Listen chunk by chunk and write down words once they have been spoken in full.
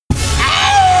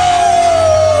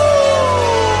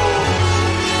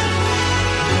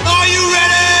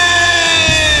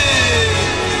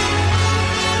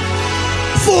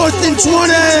4th and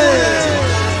 20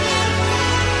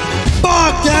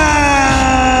 podcast.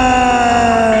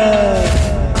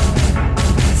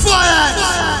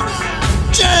 Fire,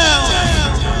 jail,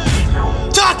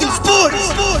 talking sports.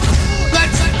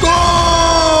 Let's go.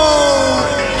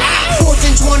 4th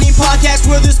and 20 podcast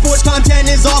where the sports content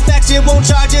is all facts. It won't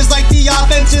charge us like the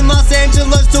offense in Los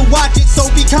Angeles to watch it. So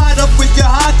be caught up with your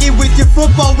hockey, with your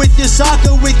football, with your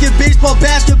soccer, with your baseball,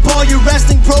 basketball, your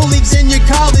wrestling, pro leagues, and your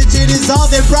college. It is all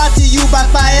they're brought to you by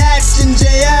Fiats and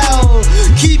JL.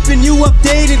 Keeping you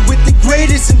updated with the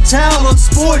greatest in town on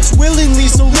sports willingly.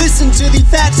 So listen to the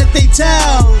facts that they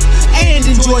tell and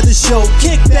enjoy the show.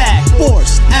 Kick back,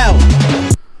 force out.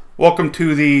 Welcome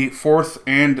to the 4th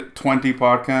and 20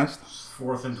 podcast.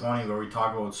 4th and 20, where we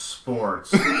talk about sports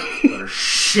that are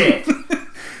shit.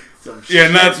 Some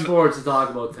not sports to talk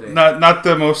about today. Not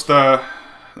the most. But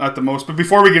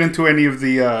before we get into any of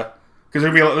the, because there's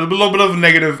gonna be a little bit of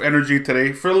negative energy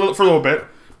today for a little bit.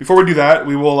 Before we do that,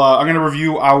 we will. I'm gonna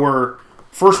review our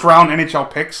first round NHL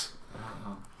picks.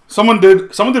 Someone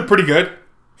did pretty good.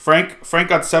 Frank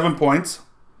got 7 points,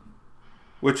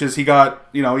 which is he got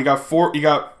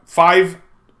five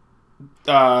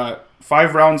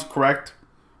rounds correct,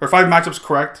 or 5 matchups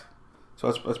correct.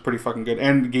 So that's pretty fucking good.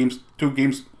 And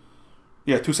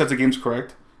two sets of games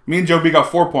correct. Me and Joe B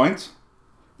got 4 points.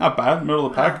 Not bad, middle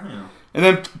of the pack. Yeah. And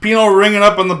then Pino ringing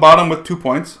up on the bottom with 2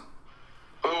 points.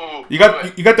 Ooh, You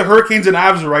got the Hurricanes and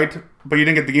Avs right, but you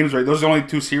didn't get the games right. Those are the only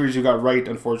 2 series you got right,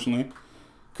 unfortunately.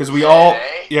 Because we all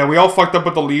fucked up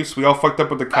with the Leafs. We all fucked up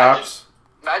with the Caps.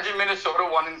 Imagine Minnesota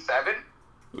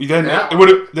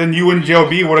 1-7. Then you and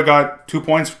JLB would have got 2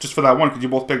 points just for that one because you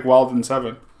both picked Wild and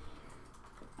 7.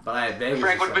 But I had Vegas.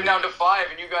 Frank would have been down to 5,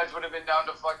 and you guys would have been down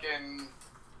to fucking.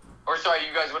 Or sorry,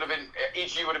 you guys would have been.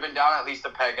 Each of you would have been down at least a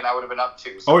peg, and I would have been up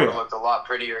 2. So it would have looked a lot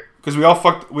prettier. Because we all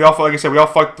fucked. Like I said, we all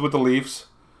fucked with the Leafs.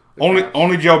 Only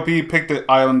JLB picked the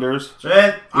Islanders.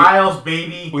 Shit, Isles,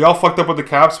 baby. We all fucked up with the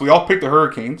Caps. We all picked the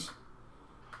Hurricanes.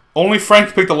 Only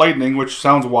Frank picked the Lightning, which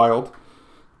sounds wild.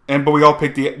 But we all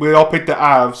picked the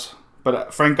Avs.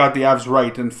 But Frank got the Avs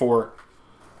right in 4.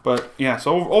 But yeah,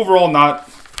 so overall not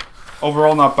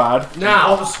bad.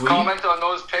 Now, Comment on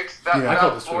those picks. That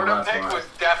Florida last pick one. was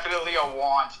definitely a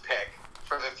want pick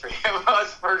for the 3 of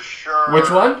us for sure.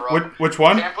 Which one? Bro. Which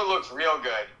one? Tampa looks real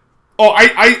good. Oh,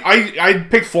 I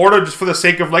picked Florida just for the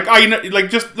sake of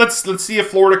just let's see if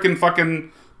Florida can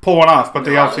fucking pull one off. But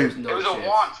they obviously It was a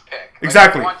want pick.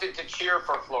 Exactly. I wanted to cheer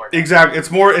for Florida. Exactly.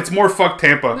 It's more fuck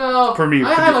Tampa. no, for me.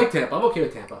 I like Tampa. I'm okay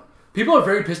with Tampa. People are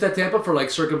very pissed at Tampa for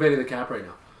circumventing the cap right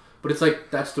now. But it's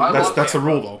that's the rule. That's the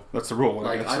rule though. That's the rule.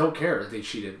 I don't care if they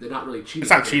cheated. They're not really cheating. It's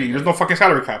not cheating. There's no fucking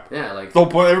salary cap. Yeah,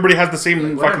 Everybody has the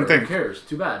same whatever, fucking thing. Who cares?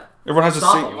 Too bad. Everyone has the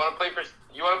Stop same. them. You want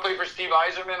to play for Steve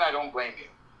Yzerman? I don't blame you.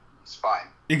 It's fine.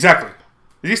 Exactly.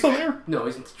 Is he still there? No,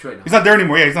 he's in Detroit now. He's not there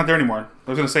anymore. Yeah, he's not there anymore. I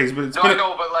was gonna say, I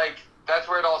know, but that's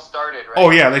where it all started, right?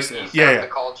 Oh, yeah, He set the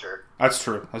culture. That's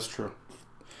true. That's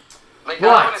when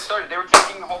it started. They were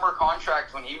taking Homer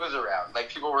contracts when he was around.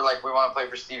 People were like, "We want to play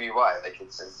for Stevie Y."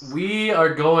 It's We are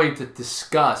going to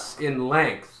discuss in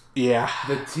length Yeah.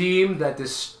 the team that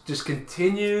just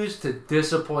continues to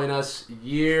disappoint us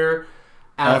year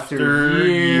after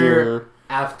year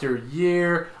after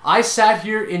year. I sat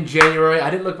here in January. I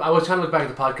was trying to look back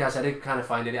at the podcast. I didn't kind of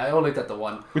find it. I only looked at the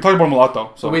one. We talked about him a lot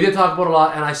though. So we did talk about it a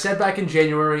lot, and I said back in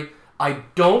January, I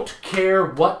don't care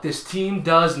what this team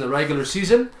does in the regular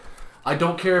season. I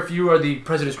don't care if you are the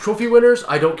President's Trophy winners.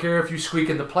 I don't care if you squeak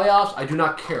in the playoffs. I do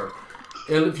not care.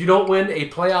 And if you don't win a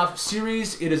playoff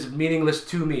series, it is meaningless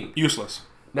to me. Useless.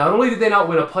 Not only did they not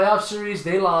win a playoff series,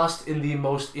 they lost in the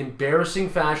most embarrassing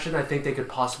fashion I think they could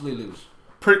possibly lose.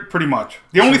 Pretty much.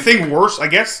 The only thing worse, I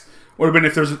guess, would have been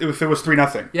if it was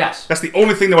 3-0. Yes. That's the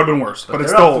only thing that would have been worse. But it's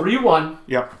they're still up 3-1,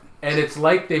 Yep. and it's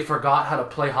like they forgot how to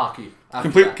play hockey.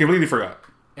 Completely forgot.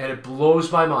 And it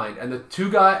blows my mind. And the two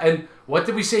guys, and what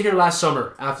did we say here last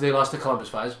summer after they lost to Columbus,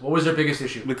 Fives? What was their biggest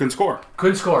issue? They couldn't score.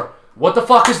 Couldn't score. What the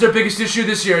fuck is their biggest issue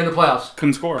this year in the playoffs?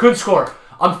 Couldn't score. Couldn't score.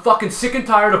 I'm fucking sick and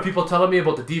tired of people telling me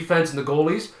about the defense and the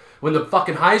goalies when the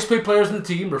fucking highest paid players in the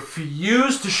team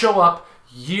refuse to show up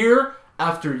year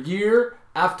after year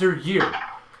after year.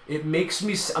 It makes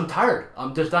me... I'm tired.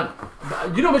 I'm just done.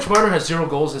 You know Mitch Marner has 0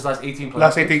 goals in his last 18 playoffs?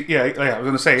 Last 18, yeah, I was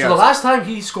going to say, yeah. So the last time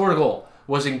he scored a goal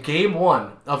was in Game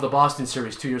 1 of the Boston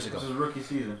series 2 years ago. This is rookie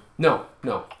season. No.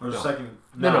 Or the second.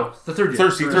 No. The third year.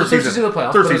 Third season in the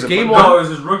playoffs. Third but it was season. Game No, 1. it was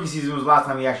his rookie season. Was the last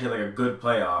time he actually had a good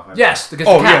playoff. Yes,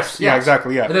 against the Caps. Yes. Yeah,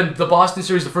 exactly, yeah. And then the Boston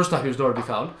series, the first time he was nowhere to be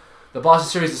found. The Boston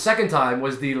series, the second time,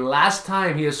 was the last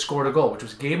time he has scored a goal, which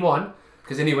was Game 1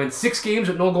 Because then he went 6 games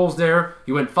with no goals there.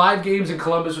 He went 5 games in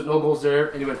Columbus with no goals there.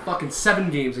 And he went fucking 7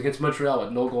 games against Montreal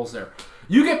with no goals there.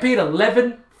 You get paid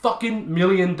 $11 fucking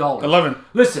million. 11.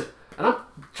 Listen, and I'm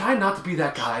trying not to be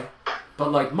that guy,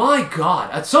 but like, my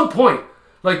God, at some point,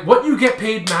 like, what you get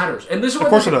paid matters. And this is what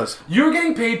Of course it does. You're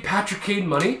getting paid Patrick Kane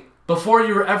money before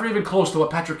you were ever even close to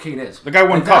what Patrick Kane is. The guy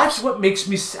won and cups. That's what makes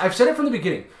me... I've said it from the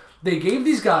beginning. They gave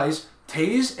these guys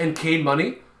Taze and Kane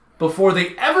money before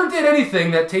they ever did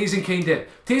anything that Taze and Kane did.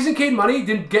 Taze and Kane money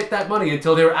didn't get that money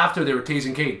until they were after they were Taze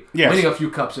and Kane. Yes. Winning a few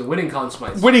cups and winning Conn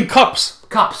Smythes. Winning cups.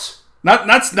 Cups.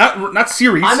 Not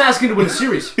series. I'm asking to win a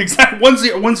series. Exactly.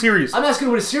 One series. I'm asking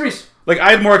to win a series. Like, I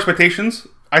had more expectations.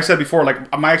 I said before,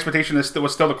 like, my expectation was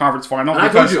still the conference final. And I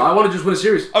told you, I want to just win a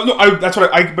series. Oh, no, that's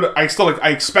what but I still, like,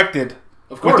 I expected.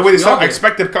 Of course. With the way they we all started, I did.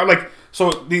 expected, like,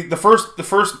 so the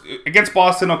first against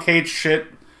Boston, okay, it's shit.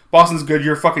 Boston's good.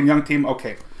 You're a fucking young team.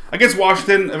 Okay. Against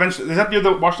Washington, eventually, is that the year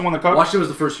that Washington won the cup? Washington was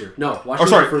the first year. No, Washington Oh,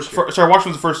 sorry. was the first year. Sorry,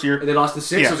 Washington was the first year. And they lost to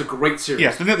 6. Yeah. It was a great series.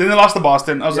 Yes. Then they lost to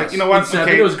Boston. I was like, you know what? In 7,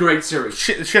 Okay. it was a great series.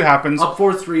 Shit happens. Up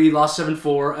 4-3, lost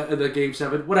 7-4 at the game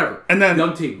 7, whatever. And then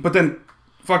young team. But then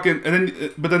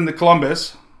the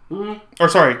Columbus. Mm-hmm. Or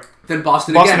sorry. Then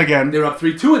Boston again. They were up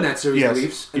 3-2 in that series, Yes. the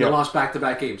Leafs, and Yeah. they lost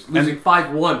back-to-back games, losing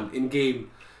 5-1 in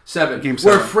Game 7. Game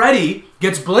Where 7. Freddie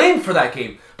gets blamed for that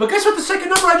game. But guess what the second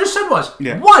number I just said was?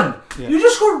 Yeah. 1. Yeah. You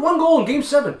just scored 1 goal in Game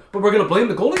 7, but we're going to blame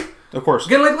the goalie? Of course.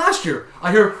 Again, like last year,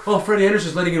 I hear, Freddie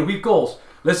Anderson's letting in weak goals.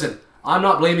 Listen, I'm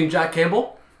not blaming Jack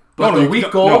Campbell, but the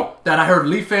weak goal that I heard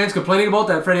Leaf fans complaining about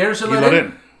that Freddie Anderson let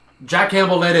in, Jack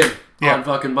Campbell let in on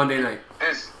fucking Monday night.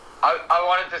 I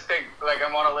wanted to stick, like,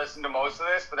 I want to listen to most of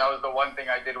this, but that was the one thing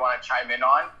I did want to chime in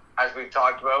on, as we've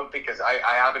talked about, because I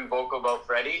have been vocal about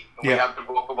Freddie, and we have been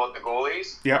vocal about the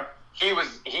goalies. Yeah. He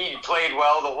played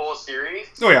well the whole series.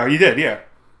 Oh, yeah, he did, yeah.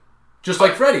 Just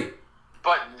like Freddie.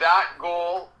 But that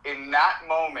goal, in that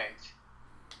moment,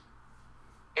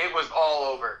 it was all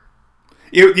over.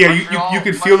 You Montreal,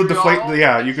 could feel the Montreal, deflate.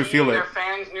 Yeah, you could feel it. Their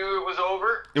fans knew it was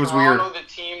over. It was Toronto, weird. The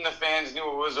team, the fans knew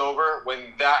it was over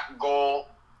when that goal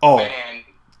went in.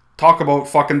 Talk about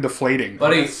fucking deflating.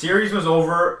 Buddy, the series was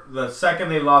over the second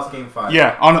they lost Game 5.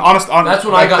 Yeah, honest. That's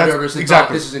when I got nervous.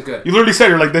 Exactly. This isn't good. You literally said,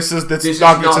 you're like, this is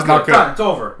not good. Done, it's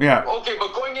over. Yeah. Okay,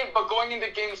 but going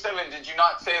into Game 7, did you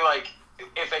not say, like,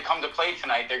 if they come to play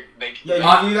tonight, they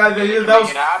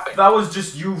that was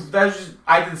just you. That was just,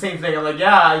 I did the same thing. I'm like,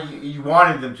 yeah, you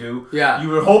wanted them to. Yeah. You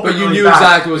were hoping, but you really knew bad.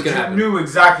 exactly what was going to happen. You knew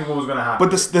exactly what was going to happen.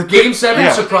 But the Game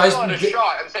 7 surprised me. me.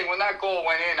 I'm saying when that goal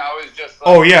went in, I was just like,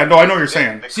 oh yeah, no, I know what you're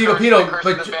saying. See, but Pino,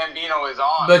 the Bambino is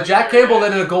on. But Jack Campbell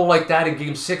let in a goal like that in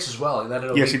Game 6 as well. He let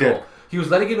in a yes, weak he did. goal. He was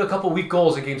letting in a couple weak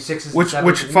goals in Game 6 which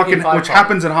and 7. which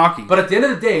happens in hockey. But at the end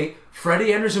of the day,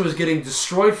 Freddie Anderson was getting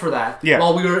destroyed for that. Yeah.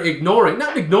 While we were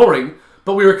not ignoring,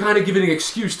 but we were kind of giving an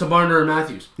excuse to Marner and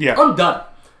Matthews. Yeah. I'm done.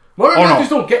 Marner and Matthews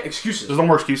don't get excuses. There's no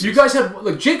more excuses. You guys have,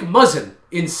 like, Jake Muzzin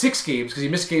in 6 games because he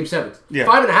missed Game 7. Yeah.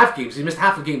 5.5 games. He missed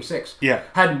half of Game 6. Yeah.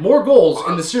 Had more goals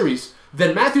in the series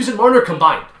than Matthews and Marner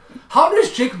combined. How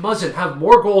does Jake Muzzin have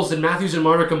more goals than Matthews and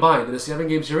Marner combined in a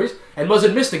 7-game series? And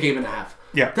Muzzin missed a game and a half.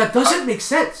 Yeah. That doesn't make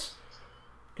sense.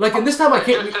 Like, and this time I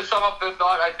can't... Just to sum up the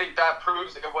thought, I think that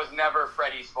proves it was never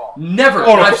Freddie's fault. Never.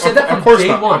 Oh, no, I've said that from day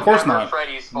one. Of course not.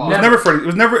 Freddie's It fault. was never Freddie.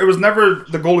 It was never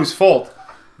the goalie's fault.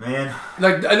 Man.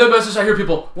 Like, and the message I hear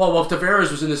people, well, if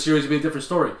Tavares was in the series, it'd be a different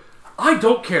story. I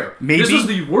don't care. Maybe. This was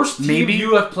the worst team Maybe.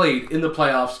 you have played in the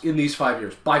playoffs in these 5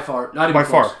 years. By far. Not even By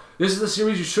close. far. This is the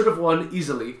series you should have won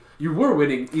easily. You were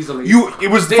winning easily. It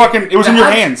was in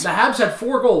your hands. The Habs had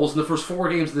 4 goals in the first 4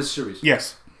 games of this series.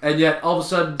 Yes. And yet, all of a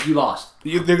sudden, you lost.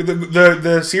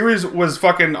 The series was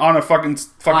fucking on a fucking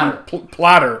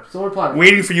platter. Silver platter.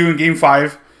 Waiting for you in Game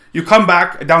 5. You come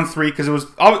back down 3 because it was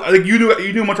like you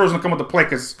knew Montreal was gonna come with the play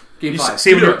because Game 5.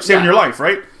 saving your life,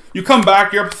 right? You come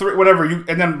back, you're up 3, whatever.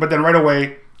 But then right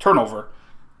away turnover.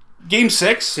 Game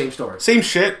 6, Same story. same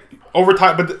shit.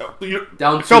 Overtime, but you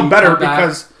Down felt 2, better come back.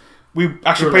 because we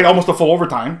actually played almost a full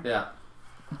overtime. Yeah.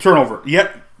 Turnover.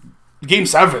 Yet Game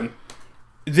 7.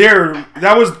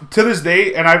 That was to this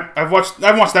day, and I've watched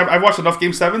enough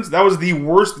Game 7s. That was the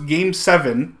worst Game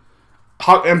 7.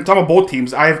 I'm talking about both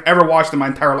teams I've ever watched in my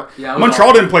entire life. Yeah,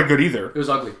 Montreal didn't play good either. It was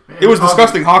ugly. It was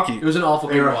disgusting hockey. It was an awful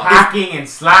They game were to watch. hacking and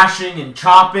slashing and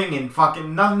chopping and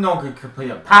fucking nothing. No one could complete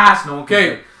a pass. No one could.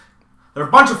 Okay. They're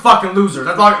a bunch of fucking losers.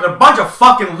 They're a bunch of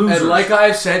fucking losers. And like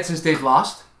I've said since they've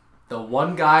lost, the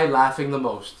one guy laughing the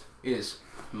most is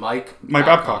Mike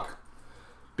Babcock.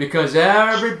 Because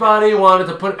everybody wanted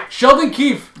to put... Sheldon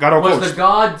Keefe Got was outcoached. the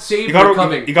God savior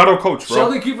coming. He got out coached, bro.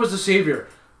 Sheldon Keefe was the savior.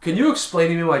 Can you explain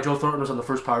to me why Joe Thornton was on the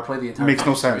first power play the entire Makes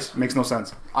time? no sense. Makes no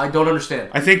sense. I don't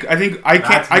understand. I can't.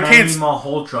 That's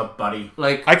Malhotra, buddy.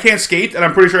 Like I can't skate, and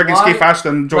I'm pretty sure I can skate faster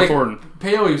than Joe Thornton.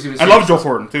 Peo was even I love Joe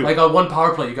Thornton too. Like on one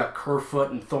power play, you got Kerfoot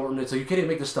and Thornton. So you can't even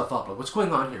make this stuff up. Like, what's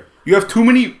going on here? You have too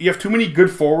many good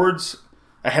forwards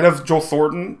ahead of Joe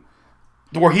Thornton,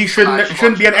 where he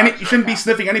shouldn't be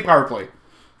sniffing any power play. You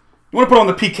want to put on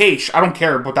the PK? I don't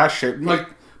care about that shit.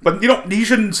 But you don't. He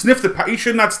shouldn't sniff he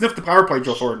should not sniff the power play,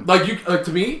 Joe Thornton.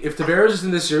 To me, if Tavares is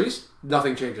in this series,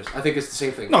 nothing changes. I think it's the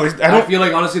same thing. No, I feel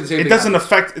like honestly the same thing. It doesn't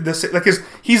affect the like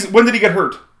he's. When did he get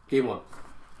hurt? Game 1.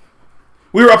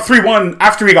 We were up 3-1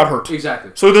 after he got hurt.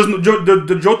 Exactly. So there's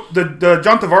the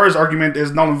John Tavares argument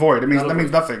is null and void. That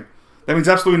means nothing. That means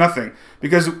absolutely nothing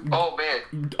because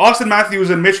Austin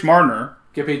Matthews and Mitch Marner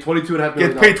get paid $22.5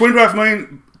 million. Get paid $22.5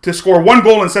 million to score 1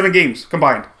 goal in 7 games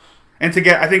combined, and to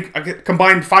get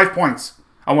combined 5 points.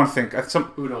 I want to think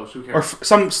who knows? Who or cares?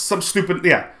 some stupid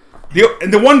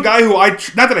The one guy who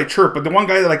not that I chirp, but the one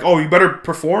guy that you better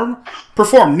perform.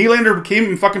 Nylander came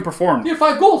and fucking performed. He had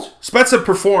 5 goals. Spezza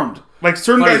performed. Like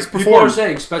certain guys performed. People are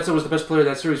saying Spezza was the best player of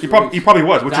that series. He probably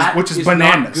was, which is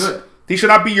bananas. Not good. He should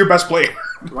not be your best player.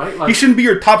 Right? He shouldn't be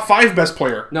your top 5 best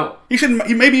player. No. He shouldn't.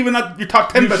 He maybe even not your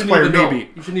top 10 best player. Maybe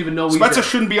you shouldn't even know. Spezza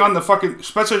shouldn't be on the fucking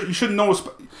Spezza. You shouldn't know.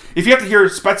 If you have to hear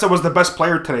Spezza was the best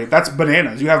player today, that's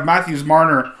bananas. You have Matthews,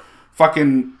 Marner,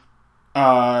 fucking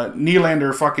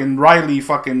Nylander, fucking Riley,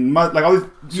 fucking all these.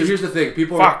 So here's the thing,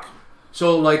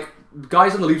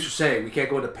 guys on the Leafs are saying we can't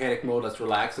go into panic mode. Let's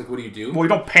relax. Like, what do you do? Well, you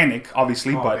don't panic,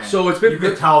 obviously, but man. So it's been. You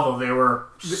could tell though they were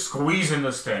squeezing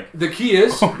the stick. The key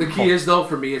is though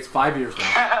for me, it's 5 years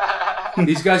now.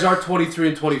 These guys are 23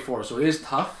 and 24, so it is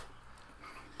tough.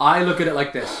 I look at it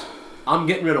like this: I'm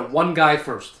getting rid of one guy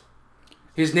first.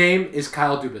 His name is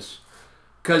Kyle Dubas,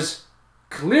 because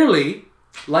clearly,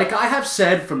 like I have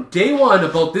said from day one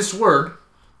about this word,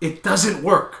 it doesn't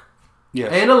work.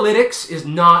 Yes. Analytics is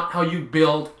not how you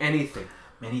build anything.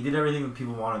 Man, he did everything that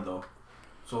people wanted though.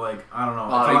 So I don't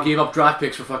know. He gave up draft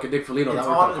picks for fucking Nick Foligno.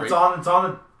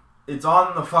 It's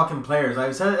on the fucking players.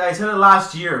 I said it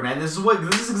last year, man. This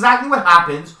is exactly what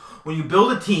happens when you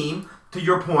build a team. To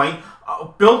your point,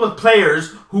 build with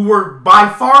players who were by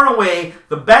far and away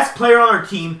the best player on their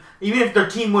team, even if their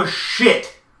team was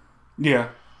shit. Yeah.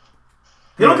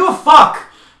 They don't give a fuck.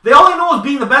 They all they know is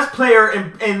being the best player,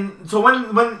 and so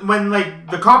when like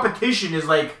the competition is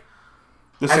like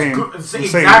the same,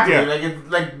 exactly.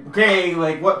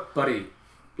 Yeah. What, buddy?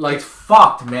 It's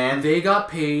fucked, man. They got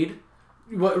paid.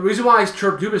 The reason why I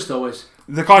chirp Dubas though is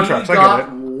the contracts. He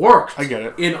got worked. I get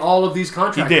it. In all of these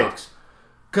contract talks.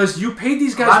 Because you paid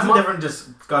these guys. That's a different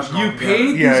discussion. You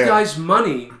paid these guys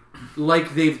money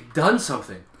like they've done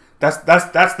something.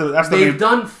 They've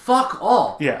done fuck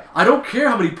all. Yeah. I don't care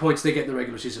how many points they get in the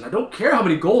regular season. I don't care how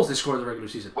many goals they score in the regular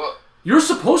season. Well, you're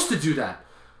supposed to do that.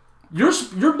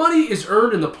 Your money is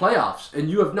earned in the playoffs,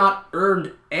 and you have not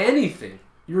earned anything.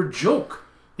 You're a joke.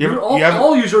 All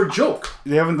you are a joke.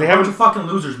 They haven't. A bunch of fucking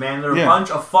losers, man. They're a bunch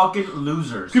of fucking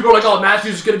losers. People are like, "Oh,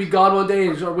 Matthews is going to be gone one day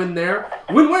and he's going to win there."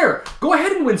 Win where? Go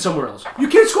ahead and win somewhere else. You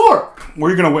can't score.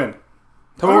 Where are you going to win?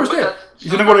 I don't understand.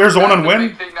 You're going to go to Arizona and win?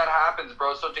 That's the big thing that happens,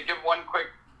 bro. So to give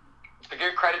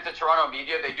credit to Toronto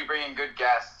media, they do bring in good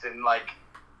guests and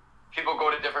people go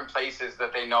to different places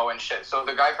that they know and shit. So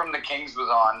the guy from the Kings was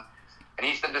on, and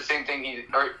he said the same thing.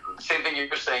 Same thing you're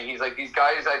saying. He's like, these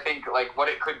guys, I think what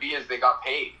it could be is they got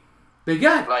paid. They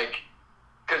got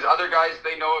because other guys,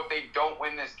 they know if they don't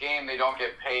win this game, they don't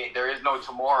get paid. There is no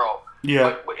tomorrow.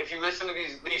 Yeah. But if you listen to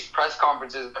these press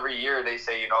conferences every year, they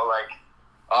say,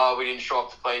 we didn't show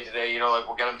up to play today,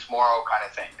 we'll get them tomorrow kind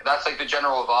of thing. That's the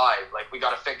general vibe. We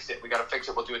got to fix it.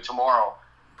 We'll do it tomorrow.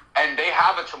 And they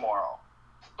have a tomorrow.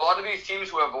 A lot of these teams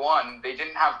who have won, they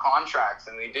didn't have contracts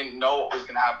and they didn't know what was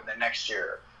going to happen the next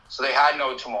year. So they had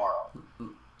no tomorrow.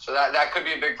 So that could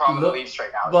be a big problem with the Leafs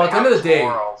right now. Well, at the end of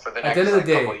the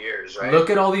day, couple of years, right? Look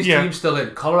at all these teams still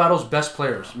in. Colorado's best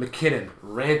players, McKinnon,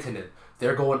 Rantanen,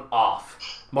 they're going off.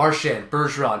 Marchand,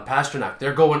 Bergeron, Pasternak,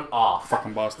 they're going off.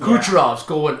 Fucking Boston. Kucherov's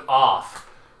going off.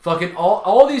 Fucking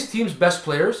all these teams' best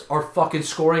players are fucking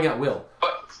scoring at will.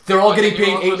 But they're all getting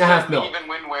paid $8.5 million. Even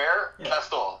win where?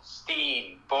 Kessel,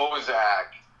 Steen,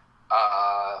 Bozak,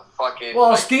 fucking.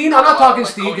 Well, Steen, I'm not talking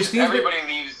Steen because everybody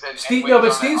leaves.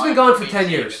 But Steen's been gone for 10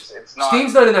 years.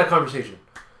 Steen's not in that conversation.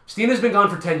 Steen has been gone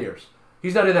for 10 years.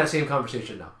 He's not in that same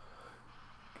conversation now.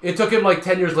 It took him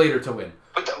 10 years later to win.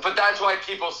 But that's why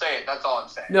people say it. That's all I'm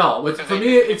saying. No, but for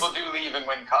me, it's people do leave and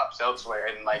win cups elsewhere,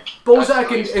 and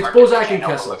Bozak and Bozak and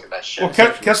Kessel.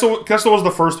 Well, Kessel was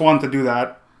the first one to do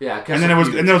that. Yeah, Kessel and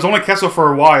then it was only Kessel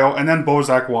for a while, and then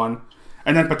Bozak won,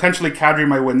 and then potentially Kadri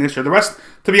might win this year. The rest,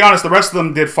 to be honest, the rest of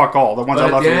them did fuck all. The ones But I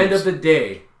at love the the end Leafs. of the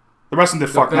day, The rest of them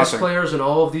did the fuck best nothing. players in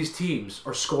all of these teams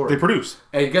are scoring. They produce.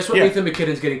 And guess what Yeah. Nathan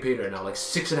McKinnon's getting paid right now? Like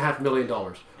 $6.5 million.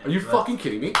 Are you fucking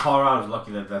kidding me? Colorado's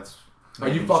lucky that's. Are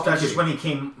you that's fucking just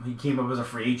kidding? when he came up as a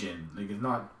free agent. Like it's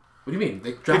not. What do you mean?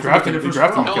 They drafted- drafted McKinnon they first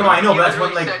drafted overall. him. No, I know, but that's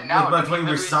literally when, like, said now, that's when he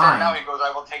literally resigned. said now, he goes,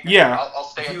 I will take it. Yeah. I'll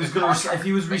stay If at he was this gonna, contract. if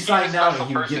he was Like, re-signed he's a now, special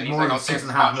he would person. get He's more like, than I'll take this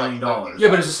 $6.5 million. contract. Yeah,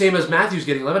 but it's the same as Matthews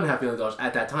getting $11.5 million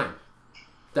at that time.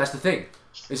 That's the thing.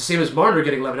 It's the same as Marner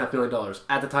getting $11.5 million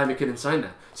at the time McKinnon signed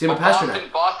that. Same with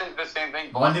Pasternak. Boston's the same thing.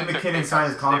 When did Boston took McKinnon big sign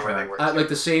his cuts to stay where they contract? were. At like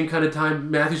the same kind of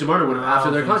time Matthews and Marner would have I after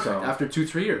don't their think contract, so. after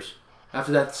 2-3 years.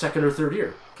 After that second or third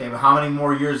year. Okay, but how many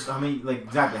more years? How many? Like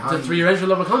exactly? How It's a many? 3-year entry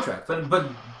level contract.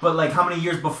 But like how many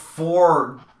years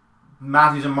before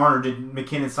Matthews and Marner did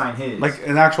McKinnon sign his? Like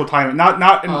an actual time, not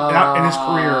in his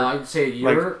career. I'd say a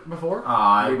year before.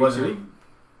 it maybe wasn't. two.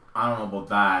 I don't know about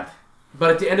that.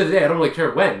 But at the end of the day, I don't really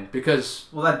care when because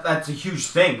Well, that's a huge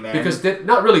thing, man.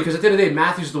 not really because at the end of the day,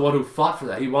 Matthews is the one who fought for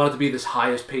that. He wanted to be this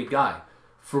highest paid guy.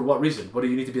 For what reason? What do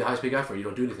you need to be the highest paid guy for? You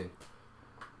don't do anything.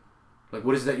 Like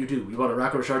what is it that you do? You want a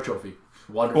Racco Richard trophy.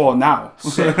 Wonderful. Well, now.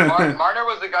 Marner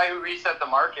was the guy who reset the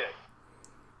market.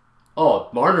 Oh,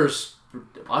 Marner's. I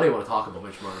don't even want to talk about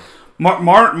Mitch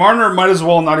Marner. Marner might as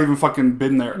well not even fucking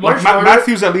been there. Like, March Marner-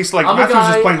 Matthews at least, like I'm a Matthews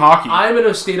guy- is playing hockey. I'm in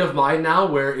a state of mind now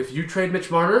where if you trade Mitch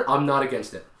Marner, I'm not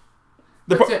against it.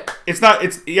 That's it. It's not.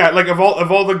 It's like of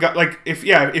all the guys. Like if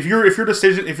your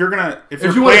decision, if your If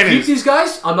you want to plan keep is these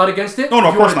guys, I'm not against it. No, if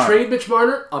of you course want not. to trade Mitch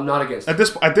Marner, I'm not against it.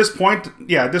 at this point,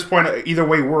 either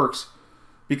way works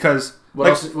because What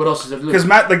else is there to do? because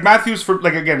Matthews for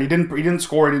like again he didn't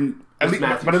score. He didn't at It's least,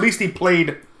 Matthews. but at least he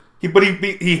played. He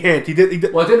hit. He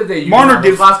did. Well, at the end of the day, Marner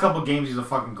His did. last couple games, he's a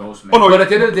fucking ghost, man. Oh no! But at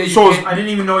the end of the day, you so can't- I didn't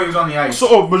even know he was on the ice.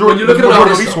 so When majority you look at it like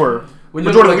majority of this, Leafs though, were when you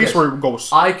majority look of at Leafs it like were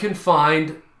ghosts. I can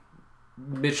find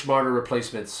Mitch Marner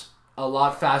replacements a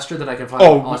lot faster than I can find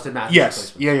Oh Austin Matthews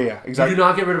yes, replacements. yeah, You exactly. do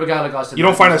not get rid of a guy like Austin. You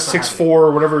don't find a Matthews. It's not 6'4"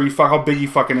 or whatever how big he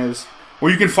fucking is. Or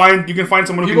you can find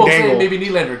someone who People can say dangle. maybe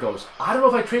Nylander goes. I don't know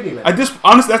if I trade Nylander. I just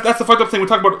honestly that's the fucked up thing we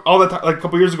talked about all that time, like a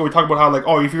couple years ago. We talked about how like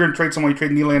if you're gonna trade someone, you trade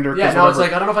Nylander. Yeah, 'cause now it's whatever.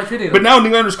 like I don't know if I trade Nylander. But now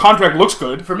Nylander's contract looks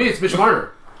good, For me, it's Mitch Marner.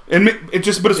 and but it's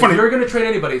If funny. you're going to trade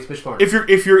anybody, it's Mitch Marner. If you're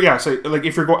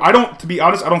going, to be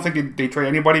honest, I don't think they trade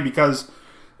anybody because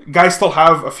guys still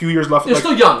have a few years left. They're like,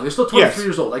 still young. They're still 23 Yes.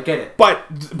 years old. I get it. But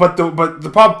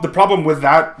the problem with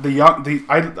that the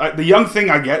young thing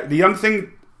I get the young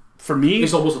thing for me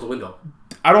He's almost at the window.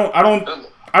 I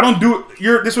don't do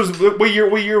this was what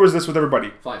year was this with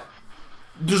everybody? 5.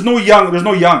 There's no young.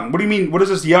 What do you mean? What is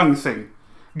this young thing?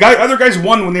 Other guys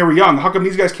won when they were young. How come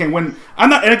these guys can't win? I'm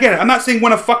not saying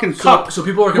win a fucking cup. So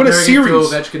people are win a comparing it to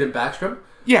series. Ovechkin and Backstrom.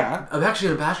 Yeah, Ovechkin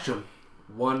and Backstrom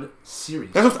won series.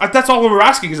 that's all we're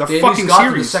asking is a They at fucking least got to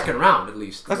the series. second round at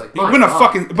least. It's like, my Win a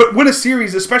God. but win a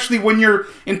series, especially when you're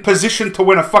in position to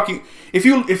win a fucking. If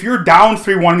you're down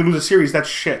 3-1 and you lose a series, that's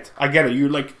shit. I get it. You're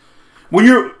like when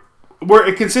you're. Where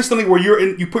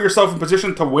you put yourself in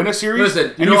position to win a series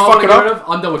Listen, and know you what I fuck wanna it get rid up.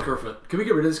 of? I'm done with Kerfoot. Can we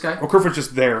get rid of this guy? Well, Kerfoot's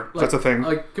just there. That's the thing.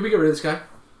 Like, can we get rid of this guy?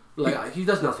 Like, he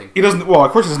does nothing. He doesn't. Well,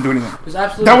 of course, he doesn't do anything. There's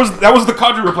absolutely That was the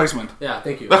Kadri replacement. Yeah,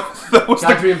 thank you. That was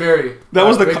Kadri the. and Barry. That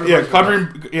was the Great replacement.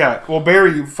 Kadri. Yeah, well, Barry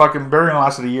only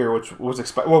lasted a year, which was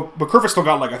expected. Well, but Kerfoot still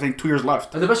got like I think 2 years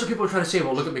left. And the best of people are trying to say,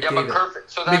 well, look at Yeah, but McDavid. perfect.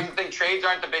 So that's the thing. Trades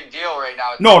aren't the big deal right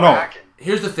now. It's No. Kraken.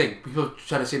 Here's the thing. People are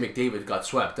trying to say McDavid got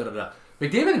swept.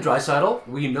 McDavid and Draisaitl,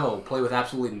 we know, play with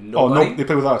absolutely Oh nobody. no, they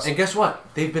play with us. And guess what?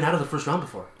 They've been out of the first round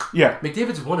before. Yeah,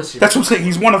 McDavid's won a series. that's what I'm saying.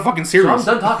 He's won a fucking So I'm series.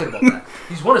 done talking about that.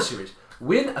 He's won a series.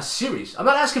 Win a series. I'm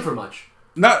not asking for much.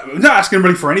 Not asking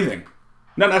really for anything.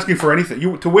 Not asking for anything.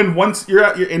 You to win once. You're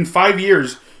in 5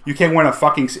 years. You can't win a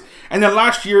fucking. And then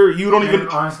last year you don't even. And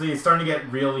honestly, it's starting to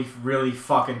get really, really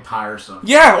fucking tiresome.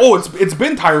 Yeah. Oh, it's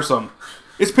been tiresome.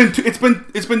 It's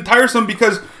been tiresome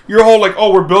because your whole like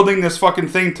we're building this fucking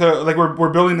thing to like we're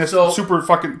building this So- super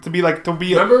fucking to be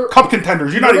Remember- cup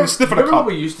contenders. You're not even sniffing a Remember cup.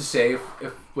 what we used to say if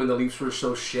when the Leafs were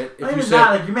so shit? If Not you even said,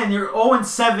 that, like, man, you're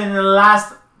 0-7 in the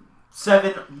last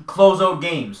 7 closeout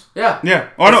games. yeah, Yeah.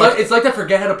 Oh, I know. it's like they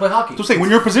forget how to play hockey. So saying when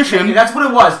you're in position. That's what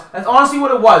it was. That's honestly what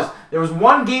it was. There was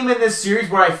one game in this series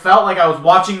where I felt like I was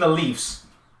watching the Leafs.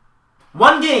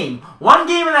 One game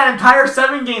in that entire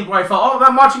 7 games where I felt,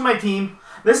 I'm watching my team.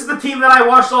 This is the team that I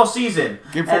watched all season.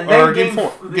 Game four- And then or game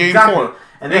four. Game exactly. 4.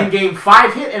 And then Yeah. game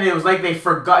 5 hit, and it was like they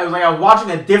forgot. It was like I was watching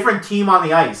a different team on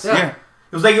the ice. Yeah. Yeah.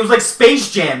 It was like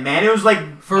Space Jam, man. It was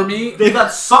like For me, They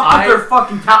got sucked with their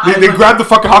fucking talent. They grabbed the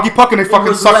fucking hockey puck and they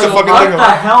fucking sucked the fucking what thing the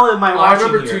out. hell am I I watching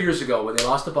remember here? 2 years ago when they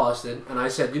lost to Boston, and I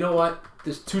said, you know what?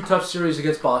 There's 2 tough series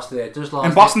against Boston. They just lost.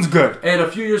 And Boston's good. And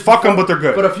a few years Fuck before, them, but they're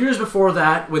good. But a few years before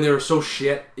that, when they were so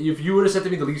shit, if you would have said to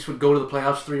me the Leafs would go to the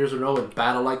playoffs 3 years in a row and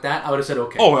battle like that, I would have said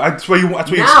okay. Oh, that's what you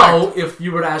now, expect. if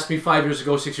you were to ask me 5 years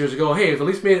ago, 6 years ago, hey, if the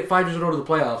Leafs made it 5 years in a row to the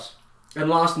playoffs and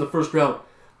lost in the first round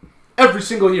every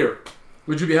single year,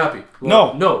 would you be happy?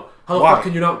 Well, no. How the Why? fuck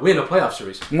can you not win a playoff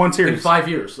series? One series. In 5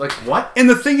 years. Like, what? And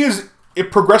the thing is,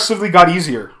 it progressively got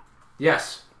easier.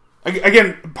 Yes.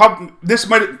 Again, this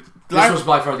might... This was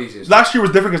by far the easiest. Last year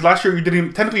was different because last year you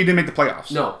didn't make the playoffs.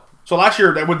 No. So last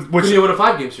year that was Couldn't you win a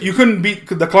 5-game series? you couldn't beat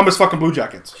the Columbus fucking Blue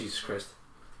Jackets. Jesus Christ.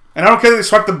 And I don't care that they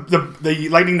swept the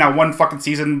Lightning that one fucking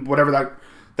season, whatever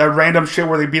that random shit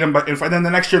where they beat them, and then the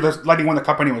next year the Lightning won the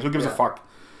cup anyways. Who gives a fuck?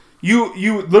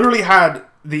 You literally had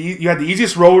the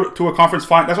easiest road to a conference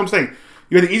final. That's what I'm saying.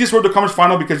 You had the easiest road to a conference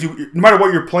final because no matter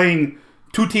what you're playing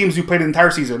 2 teams you played the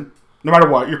entire season. No matter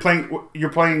what you're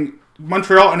playing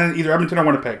Montreal and then either Edmonton or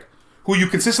Winnipeg, who you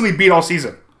consistently beat all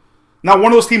season. Now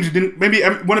one of those teams you didn't. Maybe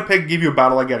Winnipeg gave you a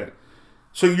battle. I get it.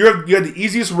 So you had the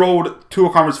easiest road to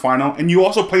a conference final, and you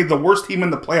also played the worst team in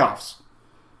the playoffs.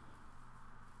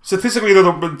 Statistically,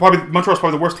 Montreal's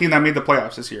probably the worst team that made the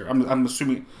playoffs this year. I'm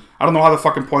assuming. I don't know how the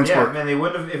fucking points Yeah, work. man, they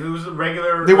wouldn't have if it was a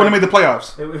regular. They wouldn't have made the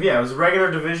playoffs. If it was a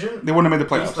regular division. They wouldn't have made the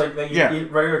playoffs. East, like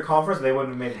regular conference, they wouldn't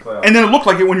have made the playoffs. And then it looked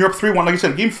like it when you're up 3-1. Like you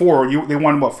said, game 4, they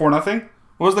won what 4-0.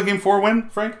 What was the game 4 win,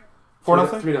 Frank?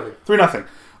 4-0. 3-0. 3-0.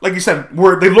 Like you said,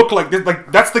 where they look like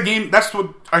that's the game. That's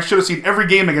what I should have seen every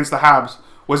game against the Habs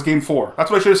was game 4. That's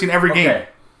what I should have seen every game. Okay,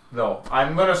 no,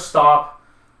 I'm gonna stop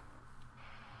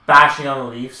bashing on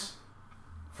the Leafs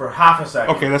for half a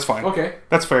second. Okay, that's fine. Okay.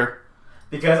 That's fair.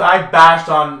 Because I bashed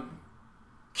on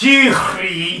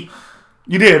Kiri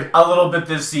You did. a little bit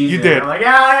this season. You did. I'm like,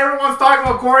 yeah, everyone's talking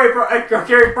about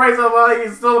Carey Price. Well,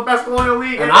 he's still the best goalie in the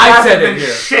league. And he I hasn't said it been here.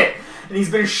 shit. And he's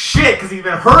been shit because he's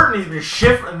been hurt and he's been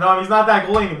shit. And no, he's not that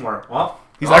goalie anymore. Well,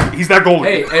 He's that goalie.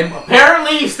 Hey, and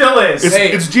apparently he still is.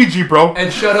 It's GG, bro.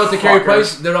 and shout out to Carey Fucker.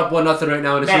 Price. They're up 1-0 right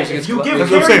now in a Man, series against if you give That's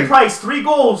what I'm Carey saying. Price 3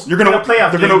 goals You're gonna in a playoff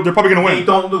they're game, probably gonna win. they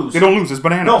don't lose. They don't lose. It's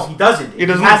bananas. No, he doesn't. It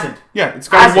doesn't. He hasn't. Yeah, it's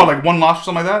got Hasn't. what, like 1 loss or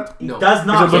something like that. He No. does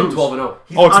not Is it lose. 12-0.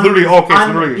 He's Oh, it's literally- okay, it's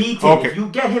literally- unbeaten. okay. If you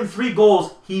get him 3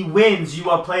 goals, he wins you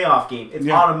a playoff game. It's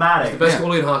Yeah. automatic. The best Yeah.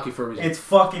 goalie in hockey for a reason. It's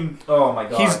fucking. Oh my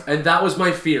god. And that was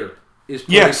my fear. Is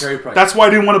playing Yes, Carey Price. that's why I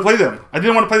didn't want to play them. I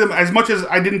didn't want to play them as much as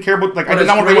I didn't care about. Like I But did as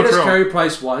not want to play great as Montreal. Carey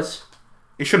Price was,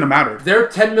 It shouldn't have mattered. their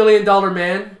 $10 million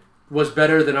man was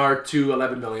better than our $2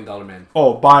 $11 million man.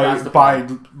 Oh, That's the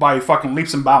by fucking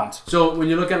leaps and bounds. So when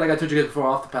you look at, like I told you guys before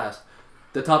off the pass,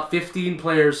 the top 15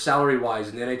 players salary wise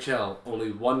in the NHL,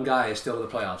 only one guy is still in the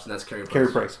playoffs, and that's Carey Price. Carey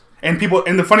Price. And people,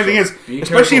 and the funny thing is, be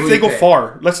especially if careful they who go you pay.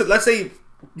 far. Let's say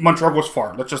Montreal goes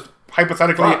far. Let's just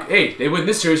hypothetically. Fuck, hey, they win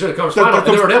this series when it comes That- final, and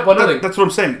they were up 1-0. that's what I'm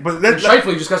saying. But And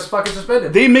Scheifele just got fucking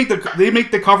suspended. they make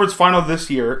the conference final this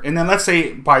year, and then let's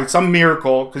say by some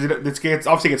miracle, because it's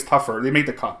obviously gets tougher, they make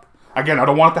the cup. Again, I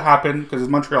don't want it to happen because it's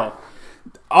Montreal.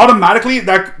 Automatically,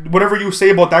 that whatever you say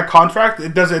about that contract,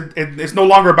 it's no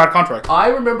longer a bad contract. I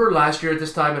remember last year at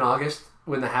this time in August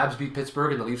when the Habs beat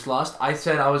Pittsburgh and the Leafs lost. I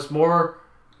said I was more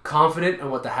confident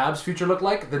in what the Habs' future looked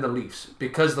like than the Leafs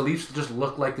because the Leafs just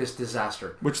looked like this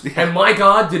disaster. And my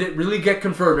God, did it really get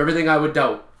confirmed? Everything I would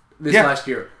doubt this last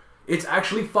year. It's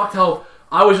actually fucked how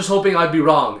I was just hoping I'd be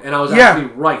wrong, and I was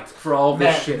actually right for all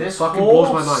this Man, shit. this It fucking whole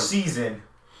blows my mind. season.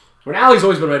 When Allie's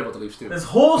always been right about the Leafs too. This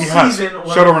whole He has. season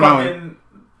was Shout a out Ronaldo. fucking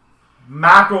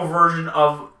macro version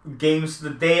of games. The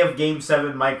day of Game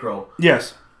 7 micro.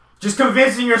 Yes. Just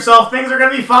convincing yourself things are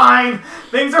gonna be fine.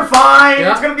 Things are fine.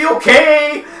 Yeah. It's gonna be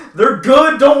okay. They're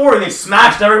good. Don't worry. They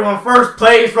smashed everyone first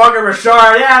place. Roger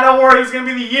Richard. Yeah, don't worry. It's gonna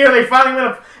be the year they finally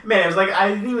win. Man, it was like I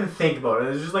didn't even think about it. It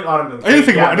was just like automatic. I didn't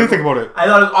think about it. I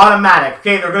thought it was automatic.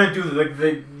 Okay, they're gonna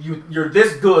do you're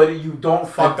this good. You don't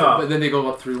fuck up. But then they go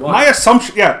up 3-1. My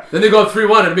assumption, yeah. Then they go up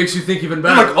 3-1 and it makes you think even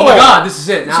better. Like, oh my God, this is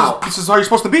it now. This is how you're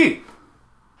supposed to be.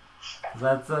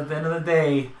 That's at the end of the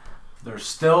day. They're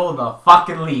still the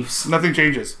fucking Leafs. Nothing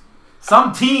changes.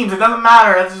 Some teams, it doesn't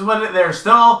matter. This is what they're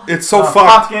still. It's so the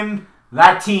fucked. Fucking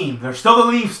that team. They're still the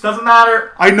Leafs. Doesn't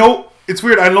matter. I know it's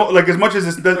weird. I know, like as much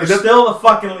as it They're doesn't, still the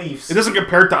fucking Leafs. it doesn't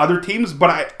compare to other teams,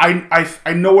 but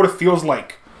I know what it feels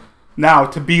like now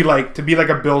to be like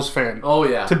a Bills fan. Oh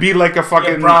yeah. To be like a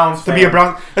fucking Browns to be a fan.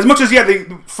 Brown. As much as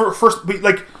they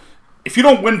like if you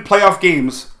don't win playoff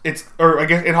games, I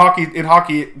guess in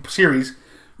hockey series,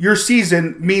 your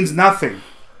season means nothing.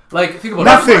 Like, think about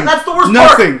Nothing. it. That's the worst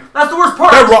Nothing. part. That's the worst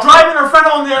part. That I was driving our friend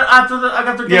home there after I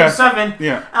got their game 7.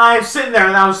 Yeah. And I was sitting there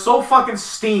and I was so fucking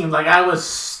steamed. Like, I was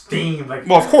steamed. Like,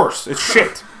 Well, of course, it's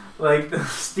shit. like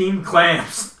steamed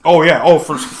clams. Oh yeah. Oh,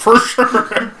 for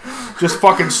sure. Just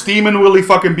fucking steaming Willie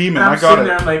fucking Beeman. And I'm I got sitting it.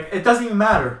 there and like, it doesn't even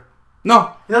matter.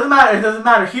 No. It doesn't matter. It doesn't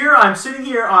matter. Here, I'm sitting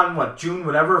here on what, June,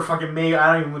 whatever, fucking May.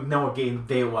 I don't even know what game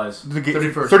day it was. The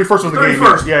 31st. 31st was the game.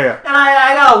 31st. Yeah. And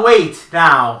I gotta wait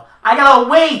now. I gotta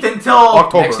wait until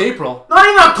October. Next April. Not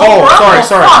even October. Oh,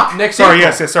 sorry. Fuck. Next Sorry. April.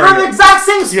 Yes. They're in the Sorry. exact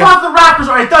same Yeah. spot the Raptors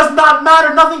are. It does not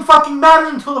matter. Nothing fucking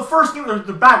matters until the first game. They're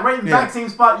back right in the Yeah. exact same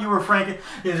spot you were, Frank.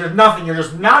 There's nothing. You're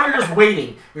just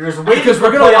waiting. You're just waiting Because for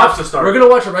we're the gonna playoffs watch. to start. We're gonna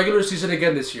watch a regular season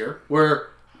again this year, where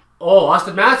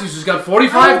Austin Matthews has got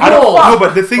 45 I don't goals. fuck. No,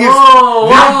 but the thing is,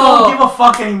 I don't give a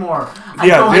fuck anymore. I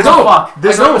Yeah, don't this- give a fuck.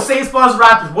 this- I know the same spot as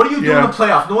Raptors. What do you do Yeah. in the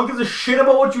playoffs? No one gives a shit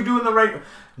about what you do in the regular.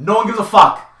 No one gives a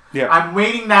fuck. Yeah. I'm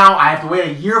waiting now. I have to wait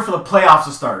a year for the playoffs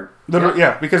to start.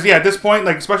 because at this point,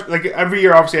 like especially like every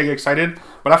year, obviously I get excited,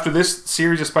 but after this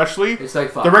series especially, It's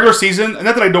like fuck. the regular season, and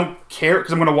not that I don't care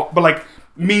because I'm gonna, but like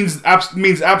means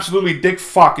absolutely dick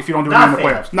fuck if you don't do anything in the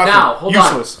Nothing. playoffs. Nothing. Now, hold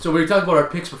Useless. on. So we were talking about our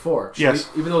picks before. Should Yes.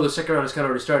 we, even though the second round has kind of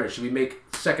already started, should we make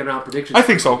second round predictions? I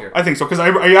think so. here? I think so because I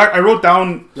wrote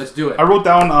down Let's do it. I wrote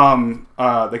down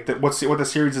like what the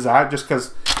series is at just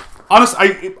because. Honest,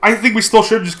 I think we still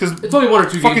should just because It's only 1 or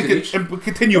 2 games fucking in each. and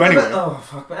continue anyway. Oh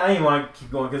fuck! Man, I didn't want to keep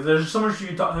going because there's so much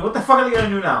you talk. What the fuck are they gonna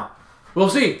do now? We'll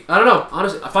see. I don't know.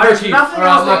 Honestly, fire There's Keith. nothing Or,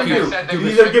 else not they can Keith. do. Said they're You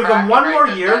just either give them cracking, one right? more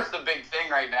That's- year. That's the big thing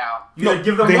right now. You either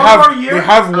give them They one have more year,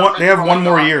 they have one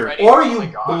more year. Ready? or Oh you my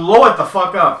God. blow it the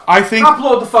fuck up. I think Not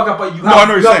blow it the fuck up, but you have. No, I know what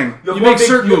you you're have- saying. You, have You one make big,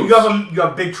 certain you, moves. you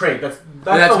have big trade. That's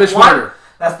that's the Mitch one. Marner.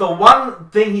 That's the one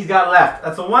thing he's got left.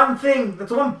 That's the one thing. That's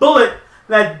the one bullet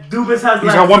that Dubas has he's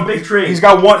left. got one big trade. He's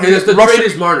got one. Because the Russia- trade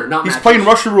is Marner, not He's Matthews. playing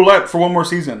Russian roulette for one more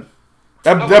season.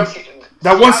 That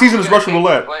one season is Russian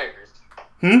roulette.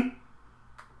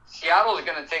 Seattle's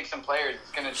going to take some players.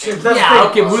 It's going to Shit, change. that's Yeah, the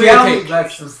thing. okay, who do they Seattle, take?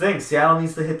 that's the thing. Seattle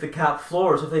needs to hit the cap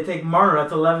floor. So if they take Marner,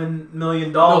 that's $11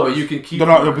 million. No, but you can keep. They're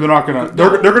not gonna.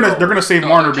 They're gonna save No,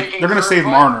 Marner. they're taking They're gonna save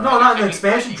Kerfoot. Marner. No, not in the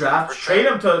expansion draft. Trade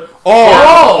him to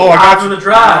Oh, I got after you. the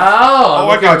draft. Oh, Oh, I'm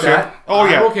I okay got with you. that. Oh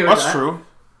I'm yeah, okay with that's that. true.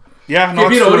 Yeah, no, Okay, that's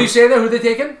Bino, true. what do you say there? Who they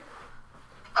taking?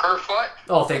 Kerfoot.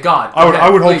 Oh, thank God. I would- Okay, I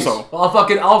would hope please. so. I'll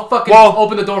fucking Well,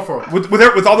 open the door for him.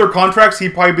 With all their contracts,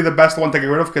 he'd probably be the best one to get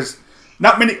rid of because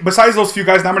not many. Besides those few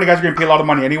guys, not many guys are gonna pay a lot of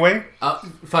money anyway.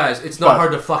 Faz, it's not But-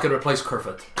 hard to fucking replace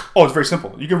Kerfoot. Oh, it's very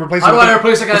simple. You can replace How him do I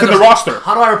replace a guy that within does the roster.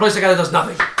 How do I replace a guy that does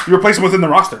nothing? You replace him within the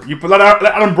roster. You let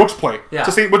Adam Brooks play. Yeah.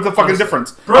 To see what's the fucking Honestly.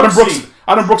 difference. Brooksy.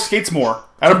 Adam Brooks skates more.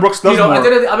 Adam Brooks does You know, more. at the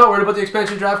end of the- I'm not worried about the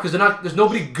expansion draft because there's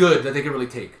nobody good that they can really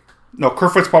take. No,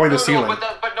 Kerfoot's probably the ceiling.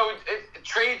 But no,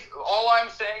 trades. All I'm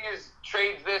saying is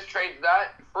trades this, trades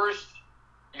that. First,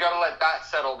 you got to let that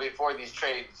settle before these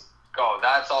trades go.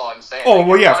 That's all I'm saying. Oh,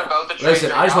 well, yeah. It's not about the trades Listen,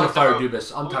 right I just now, want to it's fire about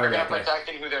Dubas. I'm who tired of they're that gonna guy. protect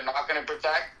and who they're not going to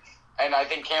protect. And I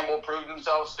think Campbell proved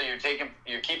himself, so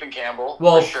you're keeping Campbell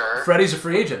Well, for sure. Freddie's a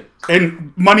free agent.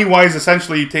 And money wise,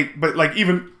 essentially, you take. But like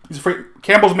even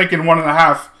Campbell's making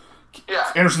 1.5. Yeah.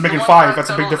 Anderson's making The 5, one that's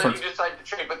a big settles, difference. Then you decide to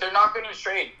trade, but they're not going to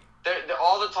trade.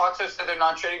 All the talks have said they're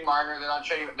not trading Marner. They're not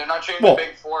trading Well- the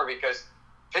big four because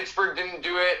Pittsburgh didn't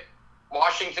do it,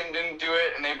 Washington didn't do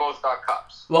it, and they both got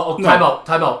cups. Well, No. time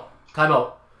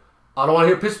out. I don't want to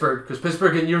hear Pittsburgh because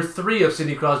Pittsburgh in year 3 of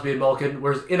Sidney Crosby and Malkin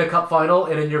was in a cup final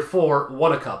and in year 4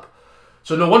 won a cup.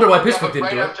 So no wonder why Pittsburgh but didn't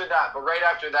right do it.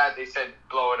 after that, they said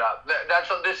blow it up.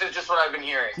 This is just what I've been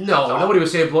hearing. No, That's all. nobody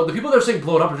was saying blow. The people that are saying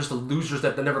blow it up are just the losers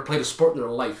that never played a sport in their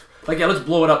life. Like, yeah, let's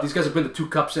blow it up. These guys have been to 2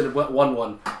 cups and won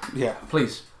one. Yeah.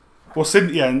 Please. Well,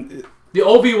 Sydney. Yeah. And The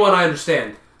OV one, I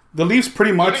understand. the Leafs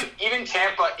pretty much. Even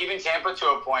Tampa to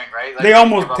a point, right? Like, They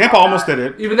almost. give up Tampa on almost that.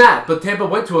 did it. Even that, but Tampa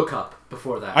went to a cup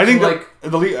before that. I think so, like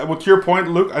the well, to your point,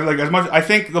 Luke. I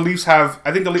think the Leafs have.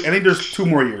 I think there's 2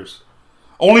 more years,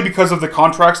 only because of the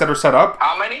contracts that are set up.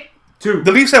 How many? 2.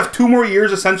 The Leafs have 2 more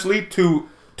years essentially to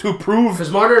prove. Because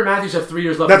Marner and Matthews have 3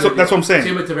 years left. That's in their what deal. I'm saying.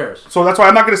 Same with Tavares. So that's why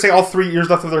I'm not going to say all 3 years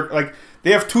left of their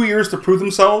they have 2 years to prove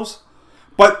themselves.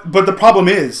 But the problem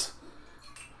is,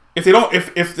 if they don't,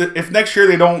 if next year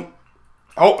they don't.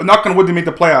 Oh, knock on wood, they make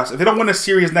the playoffs. If they don't win a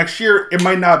series next year, they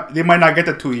might not get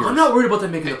the 2 years. I'm not worried about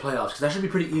them making the playoffs because that should be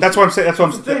pretty easy. That's what I'm saying. That's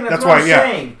what I'm. Thing, That's what why. I'm Yeah.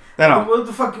 saying. I know. What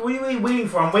the fuck? What are you waiting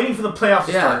for? I'm waiting for the playoffs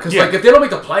to Yeah, start. because Yeah. like if they don't make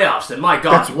the playoffs, then my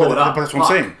God, blow it up. But that's what I'm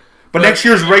Fuck. saying. But next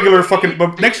year's regular fucking.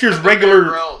 But next year's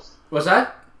regular. What's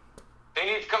that? They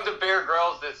need to come to Bear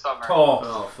Grylls this summer.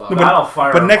 Oh fuck. No, That'll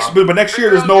fire but them next, up. but next year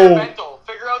Figure there's out their no. mental.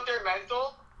 Figure out their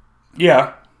mental.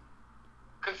 Yeah.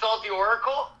 Consult the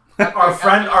Oracle. Our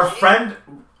friend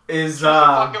is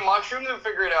Fucking mushrooms and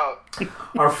figure it out.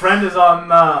 our friend is on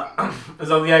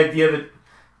the idea that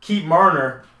keep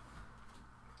Marner.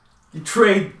 You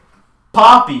trade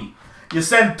Poppy. You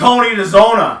send Tony to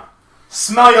Zona.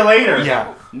 Smell you later.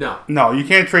 Yeah. No. You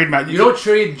can't trade Matthews. You don't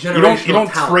trade generational You don't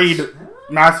talents. trade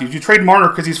Matthews. You trade Marner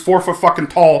because he's 4 foot fucking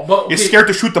tall. But, okay, He's scared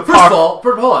to shoot the First puck. of all,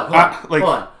 hold on. like- Hold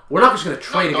on. We're not just going to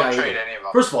trade a don't guy. trade either. any of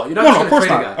them. First of all, you're not No, just no, of going to course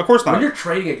trade not. a guy. Of course not. When you're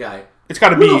trading a guy, It's got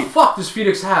to who be the fuck does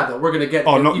Phoenix have that we're going to get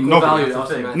Oh, equal no- value nobody. to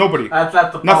Austin Matthews? nobody. That's the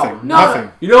problem. Nothing. No.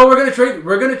 Nothing. You know what we're going to trade?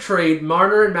 We're going to trade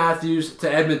Marner and Matthews to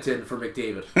Edmonton for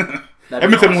McDavid.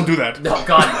 Edmonton won't do that. No,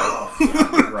 God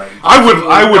no. Right. I would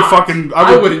not. fucking.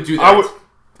 I wouldn't do that.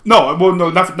 No, well, no,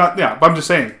 not. Yeah, but I'm just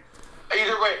saying.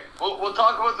 Either way, we'll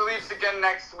talk about the Leafs again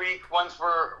next week once we're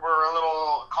a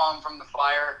little calm from the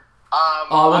fire.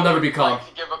 We'll I never would be calm. like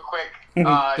to give a quick They're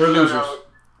shout losers. out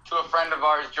to a friend of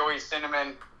ours, Joey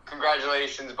Cinnamon.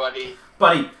 Congratulations, buddy.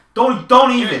 Buddy, don't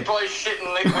He was even. probably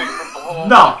shitting liquid for the whole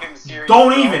No, fucking series. don't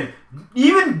bro. even.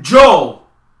 Even Joe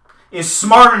is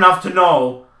smart enough to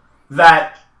know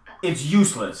that it's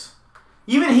useless.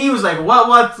 Even he was like,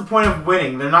 "What's the point of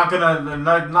winning? They're not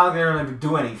gonna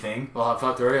do anything." Well,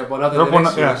 fuck, they're already one other They're the one-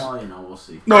 next yeah. series. Well, we'll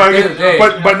see. No, At the end of the day-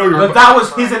 but no, you're. But that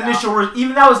was his initial.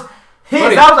 Even that was his.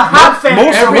 Buddy, That was a Habs fan.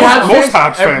 most- Every most- Habs most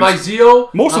fans, Habs fans. My Zio,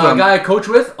 Most of them. guy I coach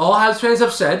with, all Habs fans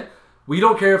have said, we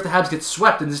don't care if the Habs get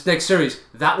swept in this next series.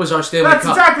 That was our Stanley That's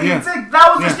Cup. exactly Yeah. it.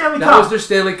 That was Yeah. the Stanley That Cup. was their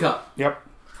Stanley Cup. Yep.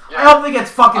 I hope they get I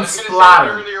fucking was gonna say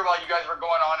splattered. earlier while you guys were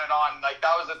going on and on, like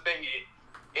that was the thing.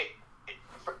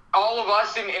 For all of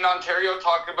us in Ontario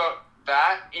talked about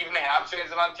that, even the Habs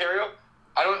fans in Ontario.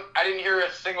 I didn't hear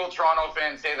a single Toronto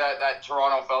fan say that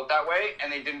Toronto felt that way,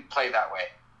 and they didn't play that way.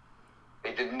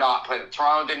 They did not play.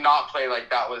 Toronto did not play like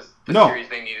that was the No. series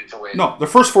they needed to win. No, the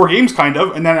first 4 games kind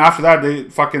of, and then after that they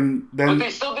fucking But then.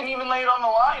 they still didn't even lay it on the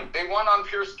line. They won on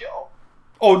pure skill.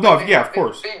 Oh no, yeah, of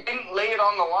course. They didn't lay it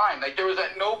on the line. Like there was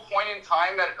at no point in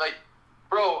time that like,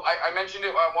 bro, I mentioned it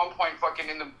at one point, fucking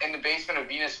in the basement of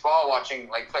Venus Spa watching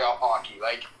like playoff hockey.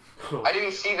 Like I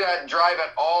didn't see that drive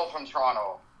at all from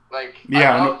Toronto. Like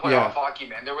Yeah, I love no, playoff yeah. hockey,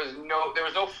 man. There was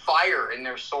no fire in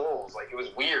their souls. Like it was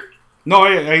weird. No,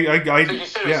 Like you said,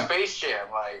 it was yeah, Space Jam.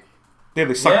 Like yeah.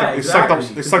 They sucked. Yeah, They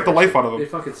exactly. sucked the life out of They them.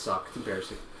 fucking suck. It's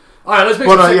embarrassing. All right, let's make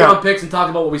But, some second yeah. round picks and talk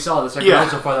about what we saw in the second Yeah. round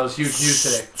so far. That was huge news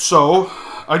today. So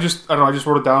I just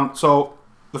wrote it down. So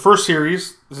the first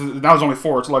series now there's only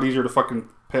 4. It's a lot easier to fucking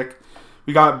pick.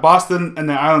 We got Boston and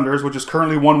the Islanders, which is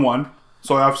currently 1-1.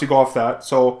 So I obviously go off that.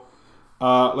 So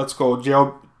let's go.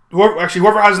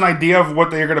 Whoever has an idea of what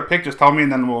they're gonna pick, just tell me,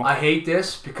 and then we'll. I hate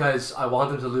this because I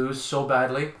want them to lose so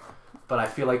badly, but I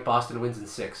feel like Boston wins in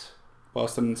 6.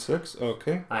 Boston in 6.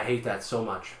 Okay. I hate that so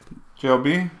much.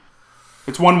 JLB.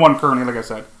 It's 1-1 currently, like I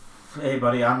said. Hey,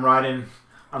 buddy, I'm riding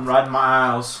my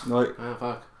aisles. Like, Oh,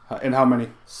 fuck. and how many?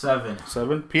 7.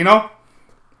 7. Pino.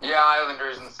 yeah,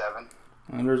 Islanders in 7.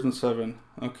 Islanders in 7.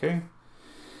 Okay.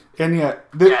 And yeah,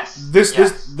 Yes.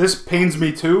 this pains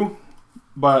me too,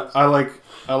 but I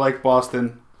like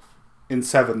Boston in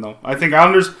 7 though. I think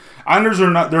Islanders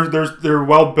are not they're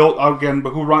well built out again,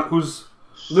 but who's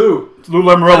Lou. Lou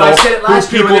Lamoriello? And I said it last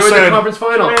who year when they people were in the said conference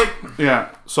final. yeah.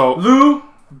 So Lou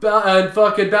and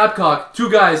fucking Babcock, 2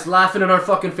 guys laughing in our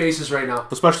fucking faces right now.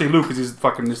 especially Lou because he's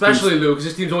fucking his team's- Especially Lou, because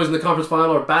his team's always in the conference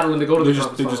final or battling to go to they the just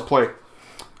conference they final. just play.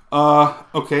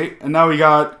 Okay, and now we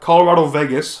got Colorado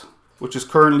Vegas, which is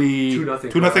currently 2-0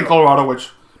 2-0 Colorado, which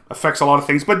affects a lot of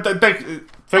things. But Vegas is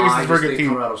I a just very good think team.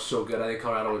 Colorado's so good. I think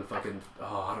Colorado and fucking...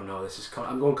 Oh, I don't know.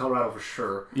 I'm going Colorado for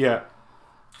sure. Yeah,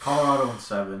 Colorado in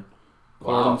 7.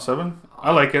 Colorado Wow. in 7.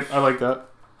 I like it. I like that.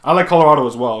 I like Colorado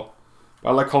as well.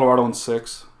 I like Colorado in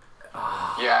 6.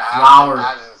 Yeah, Flowers.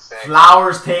 Habs in 6.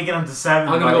 Flowers taking them to 7.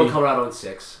 I'm gonna buddy. go Colorado in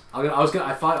 6. I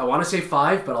want to say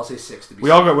 5, but I'll say 6 to be We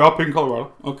safe. all pick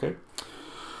Colorado. Okay.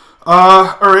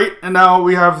 All right, and now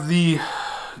we have the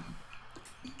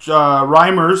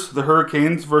Reimers, the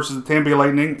Hurricanes versus the Tampa Bay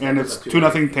Lightning, and it's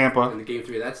 2-0 Tampa. In the game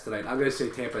 3, that's tonight. I'm gonna say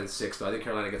Tampa in 6, though. I think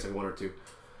Carolina gets like 1 or 2.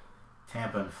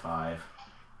 Tampa in 5.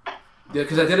 Yeah,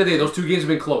 because at the end of the day, those 2 games have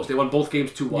been close. They won both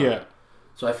games 2-1. Yeah,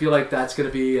 So I feel like that's gonna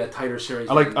be a tighter series.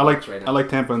 I like than Bucks right now. I like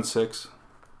Tampa in 6.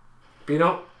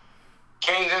 Bino?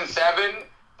 Canes in 7,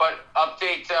 but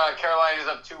update, Carolina's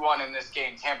up 2-1 in this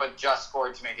game. Tampa just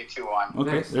scored to make it 2-1.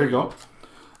 Okay, Nice. there you go.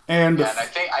 And Yeah, and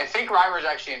I think Reimer's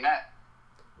actually in net.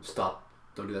 Stop.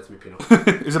 Don't do that to me, Pino.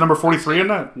 is it number 43 in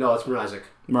that? No, it's Mrazek.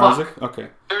 Mrazek? Fuck. Okay.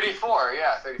 34,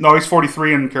 yeah. 34. No, he's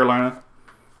 43 in Carolina.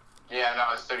 Yeah,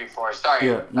 no, it's 34. Sorry,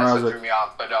 Yeah, that's what Mrazek. threw me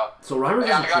off. But So Reimer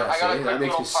yeah, doesn't I got a that quick makes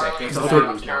little me sick. parlay That's a for third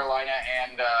news now. Carolina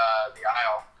and the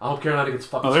Isle. I hope Carolina gets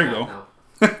fucking Oh, there you smacked go.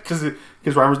 now. because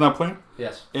Reimer's not playing.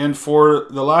 Yes. And for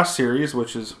the last series,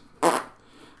 which is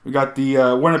we got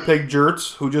the Winnipeg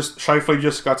Jets, who Scheifele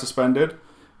just got suspended,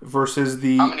 versus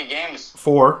the How many games?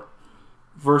 4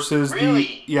 versus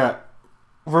Really?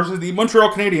 versus the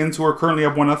Montreal Canadiens, who are currently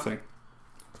up 1-0.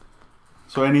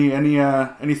 So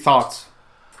any thoughts?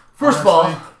 First of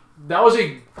all, that was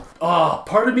a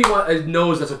part of me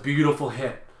knows that's a beautiful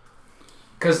hit.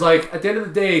 Because, like, at the end of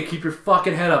the day, keep your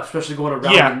fucking head up, especially going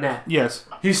around the net. Yes.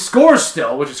 He scores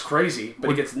still, which is crazy,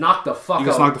 but he gets knocked the fuck out. He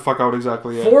gets knocked the fuck out,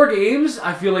 exactly, yeah. 4 games,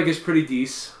 I feel like, is pretty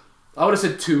decent. I would have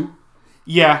said 2.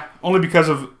 Yeah, only because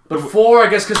of... But 4, I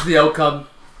guess, because of the outcome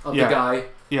of the guy.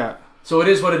 Yeah. So it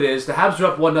is what it is. The Habs are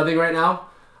up 1-0 right now.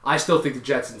 I still think the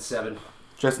Jets in 7.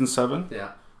 Jets in 7?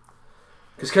 Yeah.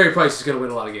 Because Carey Price is going to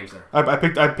win a lot of games there. I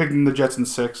picked the Jets in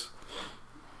 6.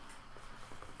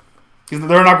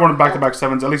 They're not going back-to-back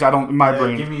 7s. At least I don't in my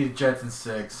brain. Give me the Jets in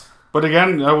 6. But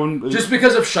again, I wouldn't. Just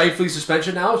because of Scheifele's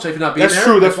suspension now, Scheifele not being That's there.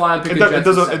 true. That's why I'm picking Jets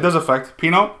in 7. It does affect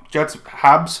Pino, Jets,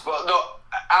 Habs. Well, no.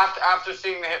 After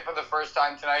seeing the hit for the first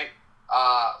time tonight,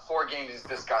 4 games is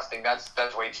disgusting. That's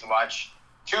way too much.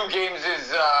 2 games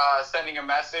is sending a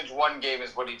message. 1 game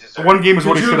is what he deserves. 1 game is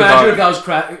what he should have imagine if done.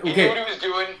 that was He knew what he was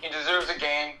doing. He deserves a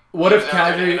game. What if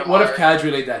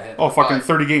Kadri laid that hit? Oh, fucking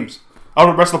 30 games. Out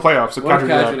of the rest of the playoffs. So What if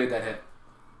Kadri laid that hit?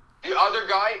 The other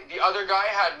guy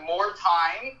had more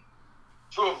time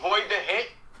to avoid the hit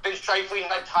than Scheifele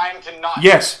had time to not.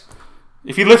 Yes.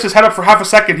 If he lifts his head up for half a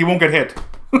second, he won't get hit.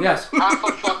 Yes. Half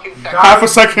a fucking second. Half a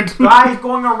second. Guy's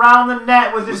going around the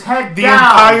net with his head The down.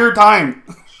 entire time.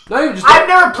 Not even just I've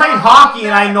never played hockey,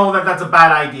 and I know that that's a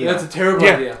bad idea. That's a terrible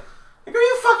Yeah. idea. Like, are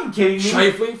you fucking kidding me?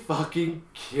 Scheifele fucking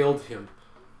killed him.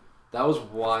 That was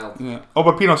wild. Yeah. Oh,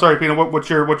 but Pino, what's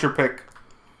your pick?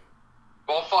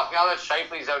 Well, fuck, now that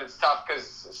Scheifele's out, it's tough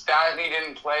because Stastny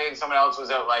didn't play and someone else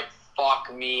was out. Like,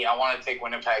 fuck me. I want to take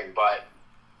Winnipeg, but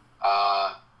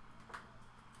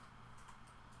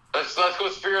let's go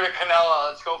Spirit of Canella.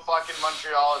 Let's go fucking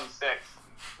Montreal in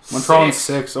 6. Montreal in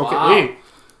 6. Okay. Wow. Hey.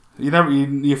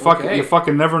 You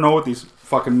fucking never know with these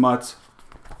fucking mutts.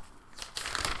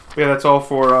 But yeah, that's all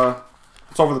for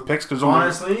the picks because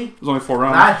Honestly, there's only 4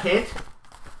 rounds. that hit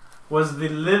was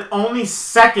the only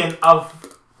second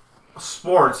of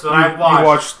sports that I've watched, You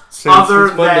watched since other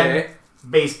since Monday.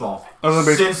 than baseball. Other than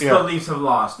baseball, Since yeah. the Leafs have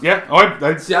lost. Yeah. Oh,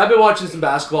 I See, I've been watching some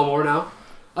basketball more now.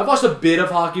 I've watched a bit of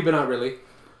hockey, but not really.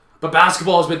 But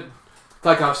basketball has been...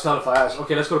 Like I was telling Fayaz,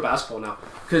 okay, let's go to basketball now.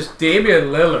 Because Damian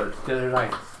Lillard the other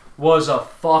night was a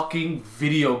fucking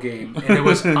video game. And it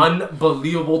was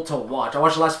unbelievable to watch. I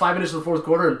watched the last 5 minutes of the fourth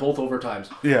quarter and both overtimes.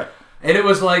 yeah. And it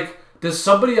was like, does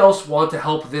somebody else want to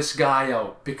help this guy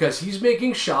out? Because he's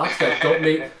making shots that don't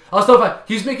make... I was talking about,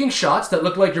 he's making shots that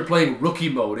look like you're playing rookie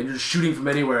mode and you're shooting from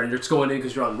anywhere and you're just going in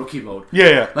because you're on rookie mode.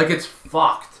 Yeah. Like, it's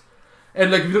fucked.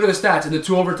 And, like, if you look at the stats, in the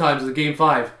 2 overtimes of the Game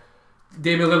 5,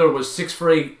 Damian Lillard was 6 for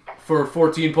 8 for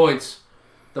 14 points.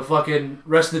 The fucking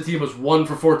rest of the team was 1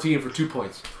 for 14 for 2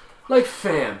 points. Like,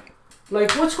 fam.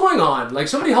 Like, what's going on? Like,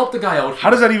 somebody help the guy out. How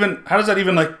does that even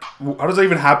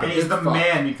happen? And he's the Fuck.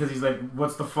 man because he's like,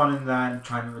 what's the fun in that?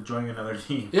 Trying to join another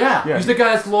team. Yeah, he's the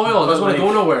guy that's loyal and doesn't want to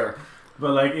go nowhere.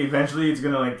 But like, eventually it's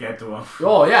gonna like get to him.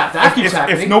 Oh, yeah, if that keeps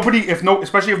happening.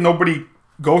 Especially if nobody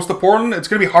goes to Portland, it's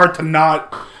gonna be hard to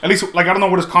not. At least, like, I don't know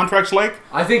what his contract's like.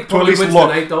 I think at Portland least wins look.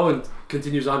 tonight, though, and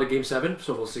continues on to Game 7,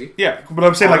 so we'll see. Yeah, but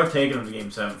I'm saying, I like, would have taken him to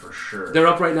Game 7 for sure. They're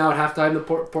up right now at halftime to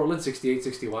Portland,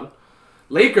 68-61.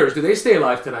 Lakers, do they stay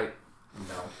alive tonight?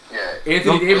 No. Yeah.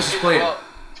 Anthony Davis is playing. Well,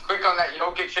 quick on that,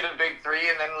 Jokic hit a big 3,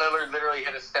 and then Lillard literally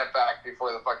hit a step back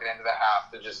before the fucking end of the half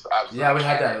to just absolutely Yeah, we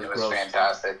had that. cannon. It It was was gross.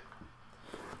 fantastic.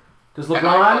 Does And I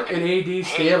LeBron fucking and AD hate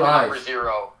stay the alive? number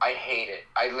 0. I hate it.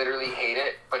 I literally hate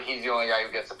it, but he's the only guy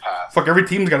who gets a pass. fuck, every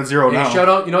team's got a 0 Hey, now. shout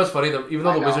out, you know what's funny? Even though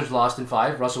I the know. Wizards lost in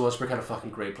 5, Russell Westbrook had a fucking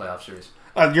great playoff series.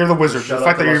 You're the Wizards. Shout The out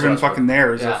fact to that you're Russell even Westbrook. fucking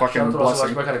there is Yeah, a shout fucking out to Russell blessing.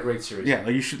 Westbrook had a great series. Yeah,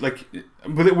 like you should like.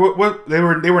 But they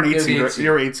were an 8 They were seed. the Right? 8 seed. They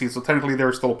were 8 seed, so technically they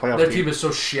were still a playoff Their team. team is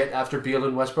so shit after Beal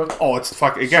and Westbrook. Oh, it's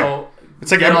fuck again. So,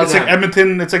 it's like get on it's like them.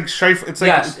 Edmonton. It's like Scheif. It's like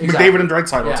Yes, McDavid exactly. and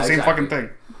Draisaitl. Yeah, It's the same exactly. fucking thing.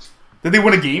 Did they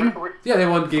win a game? Yeah, they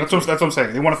won Game That's 3. what I'm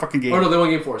saying. They won a fucking game. Oh, no, they won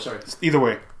Game 4, sorry. Either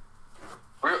way.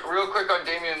 Real quick on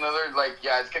Damian Lillard, like,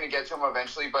 yeah, it's going to get to him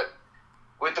eventually, but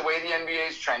with the way the NBA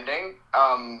is trending,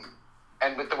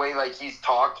 and with the way, like, he's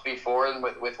talked before and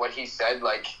with what he said,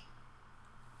 like,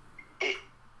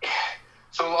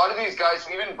 so a lot of these guys,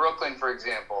 even Brooklyn, for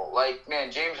example, like,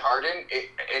 man, James Harden,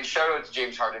 and shout out to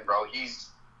James Harden, bro, he's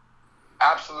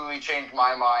absolutely changed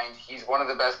my mind. He's one of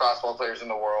the best basketball players in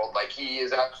the world. Like, he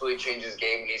has absolutely changed his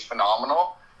game. He's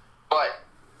phenomenal. But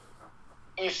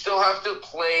you still have to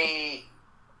play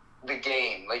the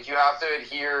game. Like, you have to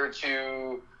adhere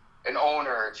to an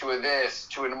owner, to a this,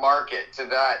 to a market, to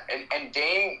that. And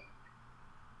Dame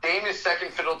is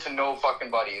second fiddle to no fucking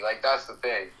buddy. Like, that's the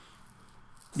thing.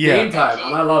 Yeah. Game time.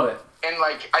 And I love it. And,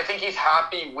 like, I think he's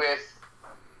happy with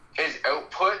his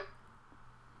output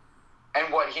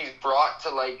and what he's brought to,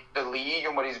 like, the league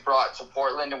and what he's brought to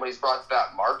Portland and what he's brought to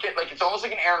that market. Like, it's almost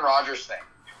like an Aaron Rodgers thing.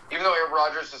 Even though Aaron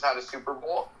Rodgers has had a Super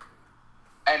Bowl,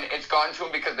 and it's gotten to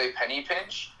him because they penny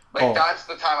pinch. Like, that's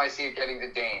the time I see it getting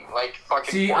to Dame. Like, fucking.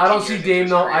 See, I don't see Dame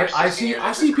though. I see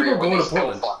people going going to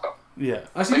Portland. Yeah.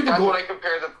 I see Like, people that's going what I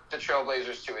compare the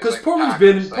Trailblazers to. because like Portland's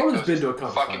Packers, Portland's been those to a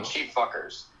conference fucking final. cheap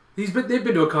fuckers. They've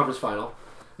been to a conference final.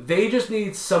 They just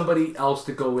need somebody else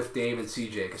to go with Dame and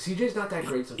CJ because CJ's not that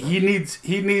great sometimes.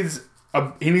 He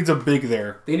needs a big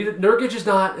there. They need Nurkic is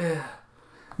not.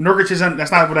 Nurkic isn't.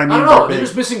 That's not what I mean. I don't know. by They're big.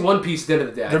 just missing one piece at the end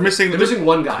of the day. They're missing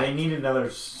one guy. They need another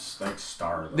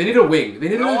star. Though. They need a wing. They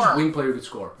need another Norm. wing player who could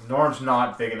score. Norm's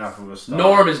not big enough of a star.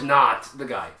 Norm is not the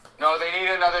guy. No, they need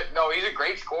another. No, he's a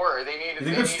great scorer. They need. He's a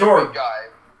they good need scorer. A big guy.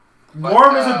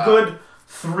 Norm is a good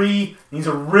 3. He's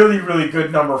a really, really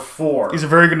good number 4. He's a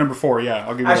very good number 4. Yeah,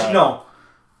 I'll give you that. Actually, no,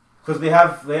 because they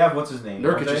have what's his name?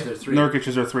 Nurkic don't they? is their 3. Nurkic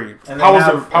is their 3. And they Powell's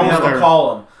have there.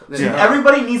 McCollum. See, Yeah.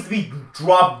 everybody needs to be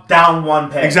dropped down one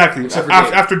peg. Exactly. Except for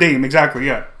After Dame. Exactly.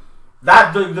 Yeah.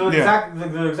 That the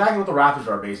Yeah. exactly what the Raptors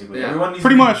are basically. Yeah. Everyone needs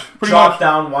Pretty to be much. dropped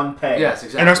down one peg. Yes,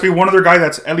 exactly. And there has to be one other guy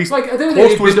that's at least Like I think close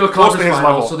they've to his, been to a close to conference his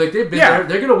final, level. so they've been Yeah. there.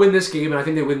 They're going to win this game, and I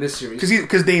think they win this series.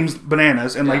 Because Dame's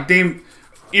bananas, and Yeah. like Dame,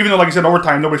 even though like I said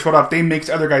overtime nobody showed up, Dame makes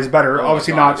other guys better. Oh my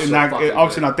obviously God, not he's in so that, fucking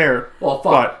obviously good. not there. Well, fuck.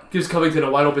 But Gives Covington a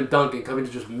wide open dunk, and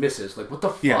Covington just misses. Like, what the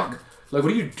fuck? Yeah. Like,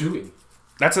 what are you doing?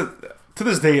 that's to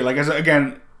this day, like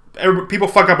people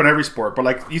fuck up in every sport, but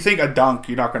like you think a dunk,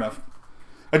 you're not gonna.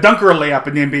 A dunk or a layup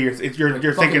in the NBA,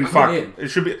 you're thinking, fucking fuck. put it in. It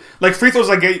should be like free throws.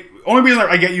 Only reason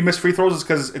I get you miss free throws is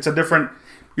because it's a different.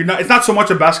 It's not so much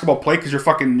a basketball play because you're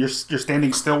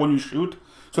standing still when you shoot,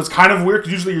 so it's kind of weird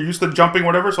because usually you're used to jumping,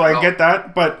 whatever. So I get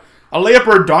that, but a layup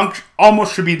or a dunk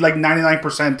almost should be like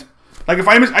 99%. Like if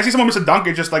I see someone miss a dunk,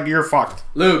 it's just like you're fucked.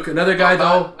 Luke, another guy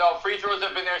though. No, free throws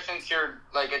have been there since you're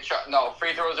like a child. No,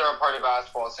 free throws are a part of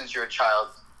basketball since you're a child.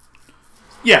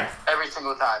 Yeah, Every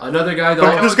single time. Another guy but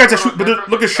though. there's guys that shoot. But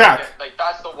look at Shaq. Like,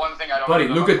 that's the one thing I don't. Buddy,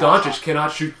 know Luka about Doncic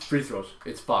cannot shoot free throws.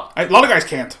 It's fucked. A lot of guys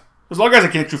can't. There's a lot of guys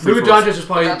that can't shoot free Luka throws. Doncic is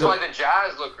probably That's why the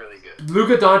Jazz look really good.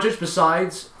 Luka Doncic,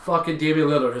 besides fucking Damian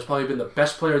Lillard, has probably been the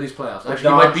best player in these playoffs. Actually,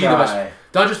 he might be the best.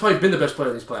 Doncic's probably been the best player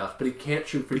in these playoffs, but he can't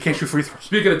shoot free throws. He can't shoot free throws.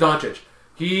 Speaking of Doncic,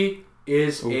 he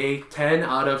is a 10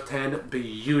 out of 10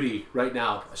 beauty right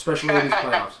now, especially in these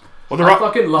playoffs. Well, they're I up.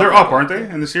 fucking love They're that up, guy. aren't they,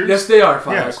 in the series? Yes, they are.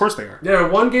 Files. Yeah, of course they are. They're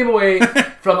one game away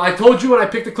from. I told you when I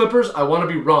picked the Clippers, I want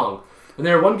to be wrong, and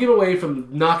they're one game away from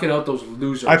knocking out those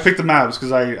losers. I picked the Mavs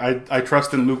because I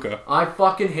trust in Luka. I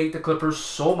fucking hate the Clippers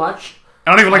so much.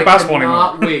 I don't even like basketball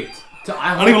cannot anymore. wait.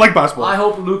 I don't even like basketball. I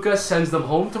hope Luka sends them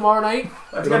home tomorrow night.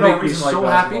 That's It'll got no make me reason to like so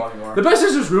happy. basketball anymore. The best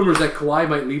is there's rumors that Kawhi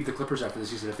might leave the Clippers after the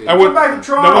season if they. I would. back to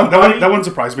Toronto, That buddy. wouldn't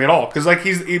surprise me at all because like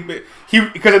he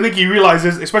because I think he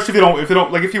realizes, especially if they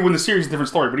don't like if you win the series, different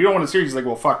story. But you don't win the series, he's like,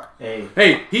 well, fuck. Hey,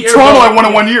 He Toronto, airballed- I won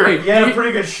in 1 year. Hey, he had a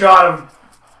pretty good shot of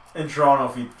in Toronto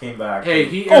if he came back. Hey,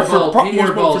 he Oh, for- airballed, he for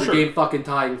airballed the sure. game fucking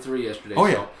tying 3 yesterday. Oh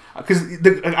so. yeah, because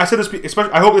I said this.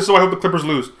 Especially, I hope the Clippers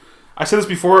lose. I said this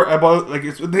before about like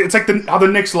it's like how the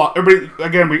Knicks lost. Everybody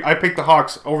again, I picked the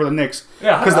Hawks over the Knicks.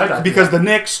 Yeah, because the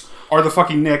Knicks are the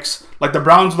fucking Knicks. Like the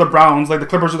Browns are the Browns. Like the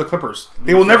Clippers are the Clippers.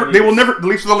 They will never. The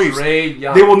Leafs are the Leafs. Trae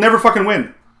Young. They will never fucking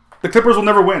win. The Clippers will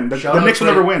never win. The Shout out Knicks will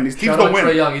Trae- never win. These teams shout don't out win.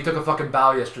 Trae Young. He took a fucking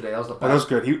bow yesterday. That was the Oh, best. that was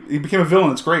good. He became a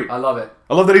villain. It's great. I love it.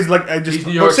 I love that he's like He's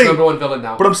New York's number one villain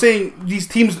now. But I'm saying these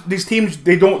teams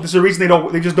they don't. There's a reason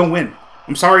they just don't win.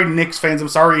 I'm sorry, Knicks fans. I'm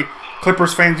sorry,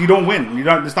 Clippers fans. You don't win. You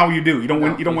don't. That's not what you do. You don't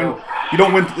win. You don't win. You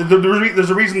don't win. There's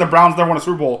a reason the Browns never won a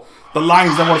Super Bowl. The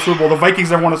Lions never won a Super Bowl. The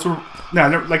Vikings never won a Super Bowl.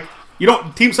 No, like you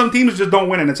don't. Some teams just don't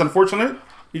win, and it's unfortunate.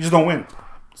 You just don't win.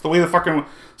 It's the way the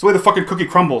fucking cookie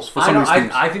crumbles for some of these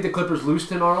teams. I think the Clippers lose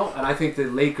tomorrow, and I think the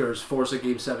Lakers force a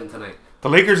Game 7 tonight. The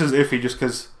Lakers is iffy just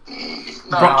because.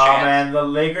 Not a Nah, chance. man, the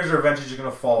Lakers are eventually just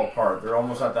gonna fall apart. They're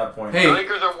almost at that point. Hey. The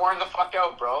Lakers are worn the fuck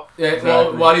out, bro. Yeah, Exactly.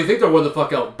 well, why do you think they're winning the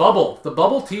fuck out? The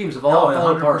bubble teams have all No,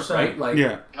 fallen apart, 100%. right? Like,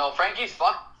 Yeah. No, Frankie's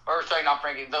fucked. Or sorry, not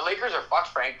Frankie. The Lakers are fucked,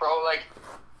 Frank, bro. Like,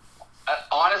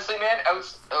 honestly, man.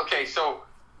 Okay, so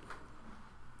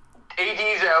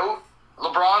AD's out.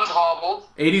 LeBron's hobbled.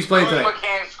 AD's playing Kuzma tonight.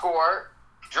 can't score.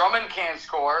 Drummond can't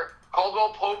score.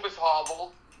 Caldwell Pope is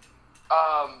hobbled.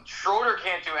 Schroeder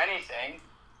can't do anything.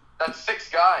 That's 6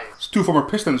 guys. It's 2 former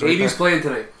Pistons right AD's there. playing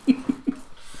tonight.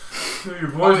 Two of your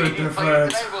boys are AD's playing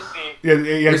different. tonight, we'll see.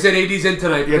 They said AD's in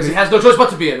tonight because he has no choice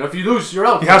but to be in. If you lose, you're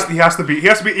out. He has to be.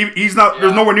 He's not.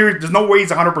 There's nowhere near. There's no way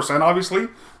he's 100%, obviously,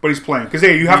 but he's playing because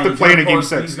you have to play in a game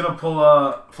 6. He's gonna pull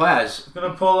a Flaz. He's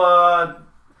gonna pull a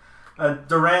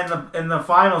Durant in the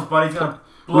finals, but he's gonna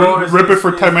rip it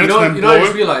for 10 minutes. You know, I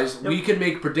just realized we can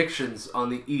make predictions on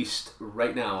the East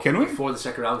right now. Can we? Before the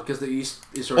second round because the East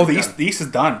is already done. The East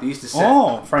is done. The East is set.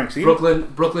 Oh, Frank, see?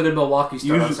 Brooklyn and Milwaukee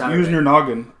start on Saturday. Using your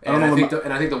noggin. And I think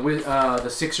the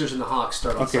Sixers and the Hawks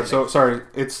start on Sunday. Okay, so sorry,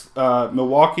 it's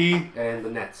Milwaukee and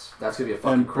the Nets. That's gonna be a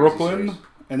fucking and crazy Brooklyn, series.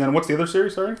 and then what's the other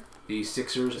series? Sorry, the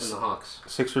Sixers and the Hawks.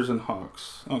 Sixers and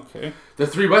Hawks. Okay. The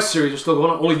 3 West series are still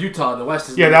going on. Only Utah in the West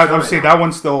is. I would say that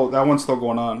one's still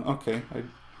going on. Okay.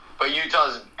 But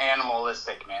Utah's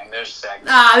animalistic, man. They're sick.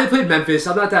 Nah, they played Memphis.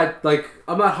 I'm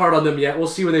not hard on them yet. We'll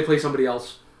see when they play somebody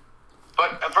else.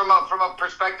 But from a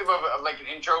perspective of like an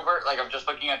introvert, like I'm just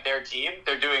looking at their team,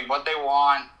 they're doing what they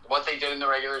want, what they did in the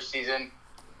regular season.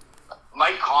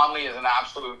 Mike Conley is an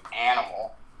absolute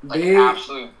animal, an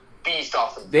absolute beast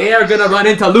off the. They are gonna run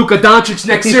into Luka Doncic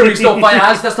next series, though,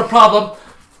 Fayaz. That's the problem.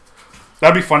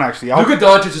 That'd be fun, actually. Luka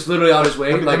Doncic is literally on his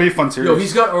way. That'd be a fun series. Yo,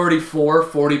 he's got already 4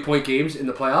 40-point games in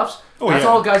the playoffs. That's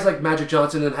all guys like Magic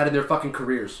Johnson have had in their fucking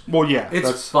careers. Well, yeah.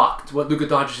 It's fucked what Luka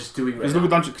Doncic is doing right now.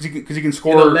 Luka Doncic, because he can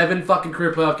score. In 11 fucking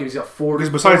career playoff games, he's got 40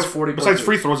 Besides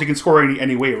free throws, he can score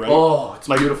any way, right? Oh, it's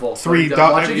beautiful. 3, he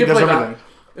does everything.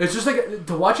 It's just like,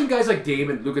 to watching guys like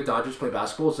Dame and Luka Doncic play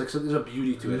basketball, it's like there's a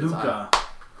beauty to it. Luka.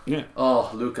 Yeah.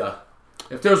 Oh, Luka.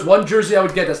 If there was one jersey I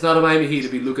would get that's not a Miami Heat,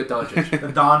 it'd be Luka Doncic. The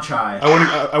Donchai.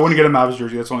 I wouldn't get a Mavs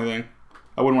jersey. That's the only thing.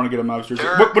 I wouldn't want to get a Mavs jersey.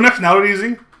 What nationality is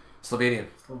he? Slovenian.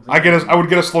 I would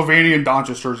get a Slovenian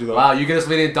Doncic jersey though. Wow, you get a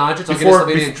Slovenian Doncic? I'll get a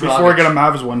Slovenian Dragic. Before I get a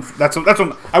Mavs one. That's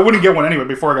what I wouldn't get one anyway.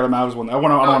 Before I got a Mavs one, I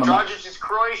want to. Dragic is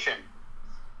Croatian.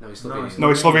 No, he's Slovenian. No,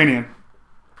 he's Slovenian.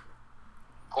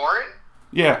 Corin?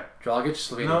 Yeah. Dragic,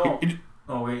 Slovenian. No.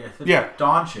 Oh wait, I think Yeah.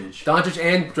 Doncic. Doncic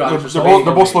and Dragic.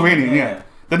 They're both Slovenian. Yeah.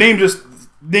 The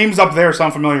names up there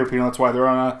sound familiar, Pino. That's why they're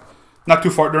on a. Not too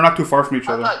far. They're not too far from each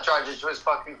other. I thought Dragic was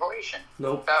fucking Croatian.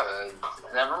 Nope.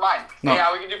 Never mind. No.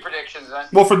 Yeah, we can do predictions then.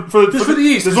 Well, for the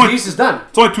East. The East is done.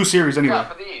 It's only 2 series anyway. Yeah,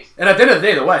 for the East. And at the end of the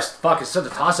day, the West, fuck, it's such a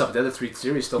toss-up. The other 3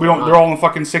 series still. They're all in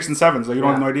fucking 6 and 7s. Like, you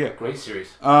don't have no idea. Great series.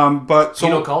 But so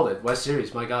Tino called it West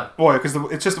Series. My God. Boy, because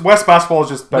it's just West basketball is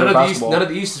just better basketball. None of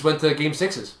the Easts went to Game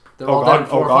 6s. They're all done in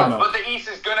 4 or 5. no. But the East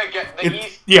is gonna get the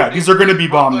East. Yeah, these are gonna be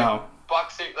bomb now.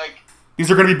 Bucks like. These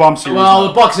are going to be bomb series. Well,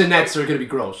 the Bucks and Nets are going to be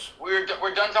gross. We're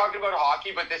done talking about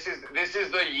hockey, but this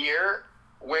is the year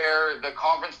where the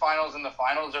conference finals and the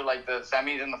finals are like the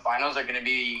semis and the finals are going to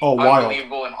be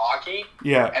unbelievable in hockey.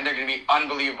 Yeah. And they're going to be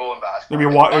unbelievable in basketball.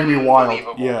 They're going to be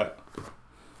wild. Yeah.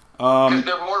 Because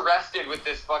they're more rested with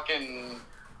this fucking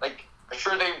like.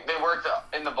 Sure, they worked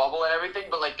in the bubble and everything,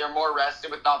 but like they're more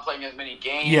rested with not playing as many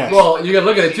games. Yeah. Well, you got to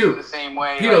look at it too. The same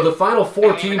way. Pino, the final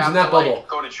 4 teams in that bubble.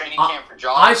 Go to training camp for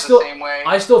jobs the same way.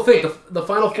 I still think the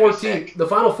final 4 teams, the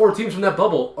final 4 teams from that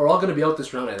bubble are all going to be out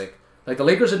this round. I think. Like the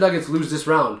Lakers and Nuggets lose this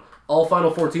round, all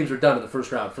final 4 teams are done in the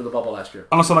first round for the bubble last year.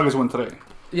 Unless the Nuggets win today.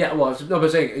 Yeah, well, no, but I'm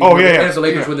saying. If the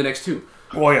Lakers win the next 2.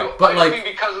 Well, yeah. But like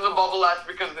because of the bubble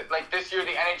because like this year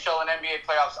the NHL and NBA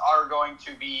playoffs are going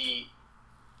to be.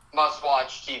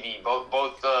 Must-watch TV,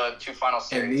 both the 2 final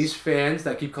series. And these fans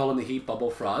that keep calling the Heat bubble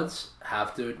frauds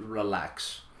have to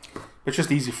relax. It's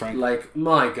just easy, Frank. Like,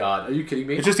 my God, are you kidding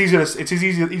me? It's just easy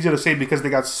to say because they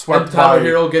got swept and Tyler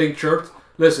Hero getting chirped.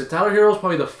 Listen, Tyler Hero's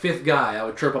probably the 5th guy I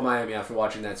would chirp on Miami after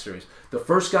watching that series. The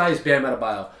first guy is Bam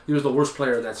Adebayo. He was the worst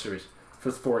player in that series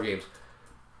for 4 games.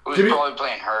 Who's probably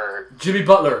playing hurt. Jimmy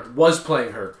Butler was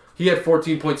playing hurt. He had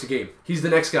 14 points a game. He's the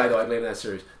next guy, though, I blame in that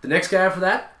series. The next guy after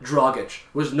that, Dragic,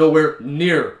 was nowhere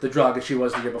near the Dragic he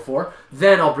was the year before.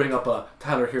 Then I'll bring up a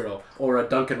Tyler Hero or a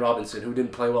Duncan Robinson, who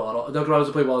didn't play well at all. Duncan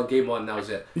Robinson played well in Game 1, and that was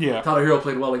it. Yeah. Tyler Hero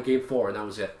played well in Game 4, and that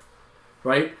was it.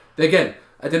 Right? Again,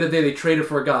 at the end of the day, they traded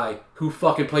for a guy who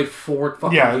fucking played 4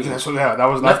 fucking games. That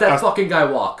was Let that fucking guy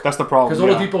walk. That's the problem.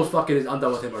 Because Oladipo's fucking I'm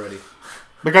done with him already.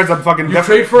 The guy's a fucking. You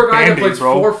trade for a guy that plays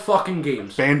 4 fucking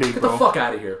games. Band-Aid, Get the fuck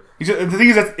out of here. The thing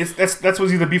is that's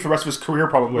what's either be for the rest of his career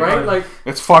probably. Right? Like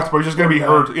it's fucked, but he's just gonna be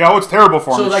hurt. Yeah, it's terrible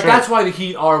for him. So like that's why the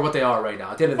Heat are what they are right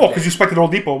now. At the end of the day. because you expected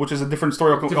Oladipo, which is a different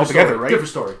story altogether, right? Different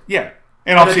story. Yeah,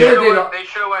 and obviously they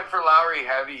should have went for Lowry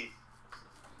heavy.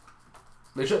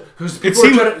 They should.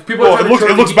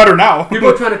 It looks better now. People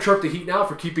are trying to chirp the Heat now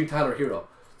for keeping Tyler Hero.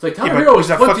 It's like Tyler Hero is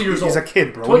 20 years old. He's a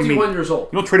kid, bro. 21 years old.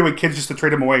 You don't trade away kids just to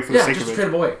trade him away for the sake of it. Yeah, just trade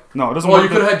him away. No, it doesn't work. work.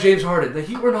 You could have had James Harden. The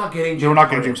Heat were not getting James Harden. They were not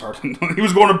getting James Harden. He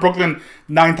was going to Brooklyn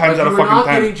 9 times out of fucking 10. We're not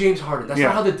getting James Harden. That's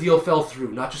not how the deal fell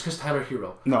through. Not just because Tyler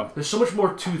Hero. No. There's so much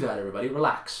more to that, everybody.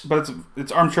 Relax. But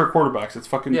it's armchair quarterbacks. It's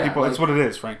fucking people. It's what it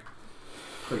is, Frank.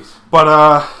 Please. But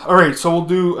all right. So we'll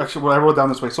do. Actually, what I wrote down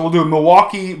this way. So we'll do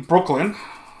Milwaukee, Brooklyn.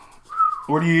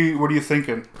 What are you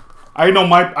thinking? I know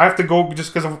I have to go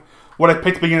just because of what I picked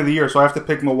at the beginning of the year, so I have to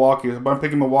pick Milwaukee. But I'm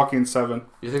picking Milwaukee in 7.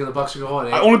 You think the Bucks are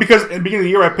going? Only because at the beginning of the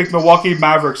year I picked Milwaukee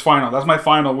Mavericks final. That's my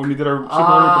final when we did our Super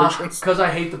Bowl predictions. Because I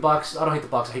hate the Bucks. I don't hate the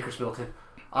Bucks. I hate Chris Middleton.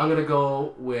 I'm gonna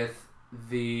go with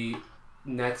the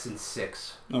Nets in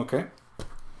 6. Okay.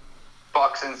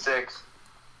 Bucks in 6.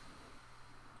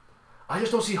 I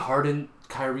just don't see Harden,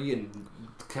 Kyrie, and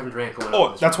Kevin Durant going.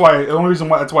 Oh, that's why. The only reason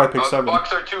why that's why I picked The 7.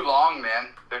 Bucks are too long, man.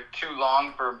 They're too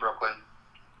long for Brooklyn.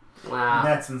 Wow.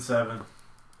 Nets in 7.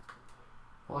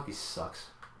 Milwaukee sucks.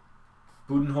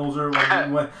 Budenholzer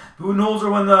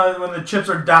when the chips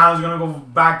are down is gonna go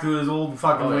back to his old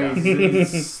fucking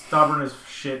ways. He's stubborn as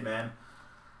shit, man.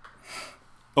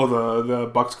 Oh, the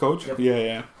Bucks coach. Yep.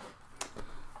 Yeah.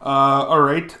 All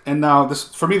right, and now this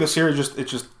for me the series it's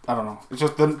just I don't know. It's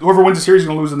just whoever wins the series is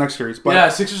gonna lose the next series. But Yeah,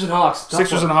 Sixers and Hawks. Tough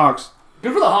Sixers one. and Hawks.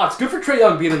 Good for the Hawks. Good for Trae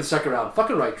Young being in the second round.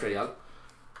 Fucking right, Trae Young.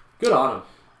 Good on him.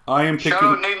 I am picking. Shout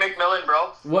out Nate McMillan,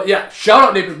 bro. What? Yeah. Shout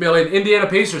out Nate McMillan. Indiana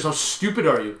Pacers. How stupid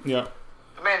are you? Yeah.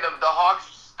 Man, the Hawks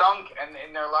stunk, and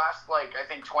in their last, I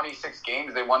think 26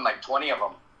 games, they won 20 of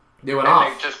them. They went And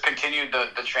off. they just continued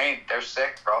the train. They're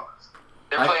sick, bro.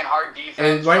 They're I- playing hard defense.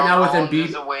 and right John now with Collins Embiid-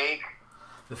 is awake.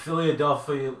 The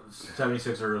Philadelphia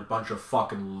 76ers are a bunch of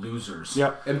fucking losers.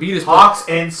 Yeah. Embiid is Hawks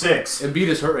and 6. Embiid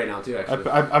is hurt right now too. Actually.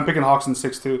 I'm picking Hawks in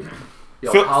 6 too.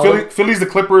 Yo, Philly's the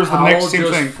Clippers. The Powell next same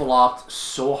just thing. flopped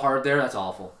so hard there. That's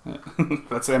awful.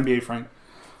 That's the NBA, Frank.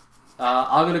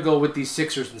 I'm gonna go with the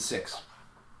Sixers in 6.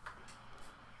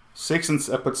 6 and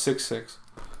I put 6.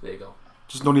 There you go.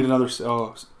 Just don't need another.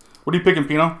 Oh, what are you picking,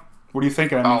 Pino? What are you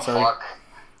thinking? I mean, Oh, sorry. fuck.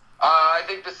 I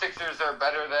think the Sixers are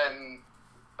better than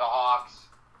the Hawks.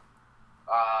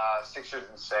 Sixers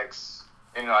in 6.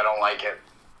 I don't like it.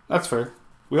 That's fair.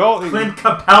 We all Clint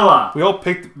Capella.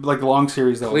 picked long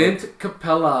series though. Clint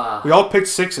Capella. We all picked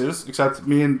 6s except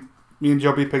me and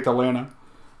Joby picked Atlanta.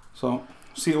 So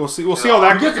we'll see how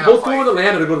that You goes. get to both go with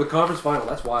Atlanta to go to the conference final.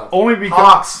 That's wild.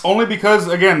 Hawks. Only because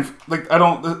again, I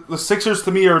don't the Sixers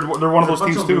to me they're one of those They're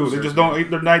a bunch teams of too. losers, They just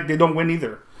don't they don't win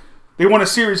either. They won a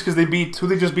series because they beat who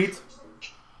they just beat.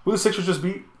 Who the Sixers just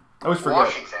beat? I always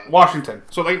forget. Washington.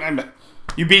 So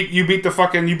you beat the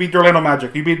Orlando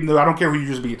Magic. I don't care who you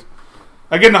just beat.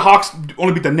 Again, the Hawks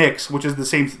only beat the Knicks, which is the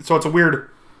same. So it's a weird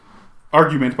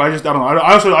argument, but I don't know.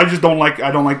 I just don't like.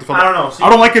 I don't like the. I don't know. See, I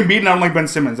don't like Embiid and I don't like Ben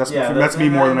Simmons. That's me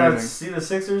more than anything. See, the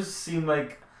Sixers seem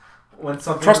like when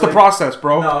something. Trust the process,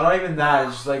 bro. No, not even that.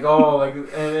 It's just and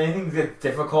anything gets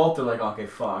difficult, they're like, okay,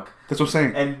 fuck. That's what I'm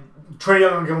saying. And Trae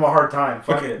Young will give him a hard time.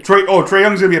 Fuck it. Trae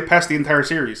Young's gonna be a pest the entire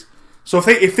series. So if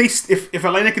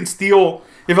Atlanta can steal,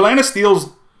 if Atlanta steals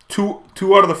two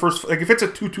out of the first, if it's a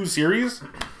 2-2 series,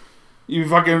 you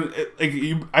fucking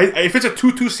if it's a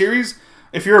 2-2 series,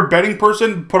 if you're a betting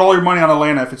person, put all your money on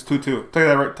Atlanta. If it's 2-2, tell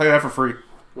you that for free.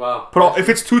 Wow. If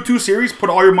it's 2-2 series,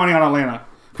 put all your money on Atlanta.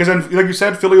 Because then, like you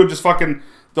said, Philly will just fucking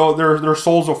their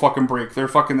souls will fucking break. They're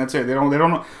fucking that's it. They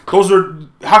don't. Those are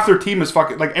half their team is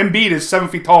fucking Embiid is 7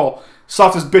 feet tall,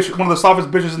 softest bitch, one of the softest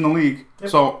bitches in the league. Yep.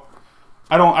 So.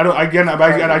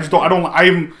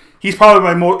 He's probably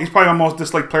my most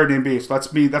disliked player in the NBA. So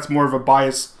that's me. That's more of a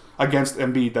bias against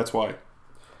Embiid. That's why.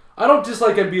 I don't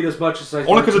dislike Embiid as much as I.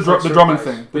 Only because of the Drummond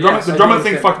thing. The Drummond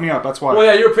thing fucked me up. That's why. Well,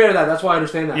 yeah, you're a fan of that. That's why I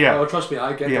understand that. Yeah. Oh, trust me,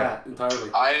 I get that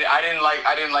entirely. I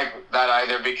didn't like that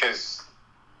either because.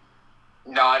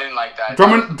 No, I didn't like that.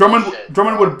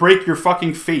 Drummond would break your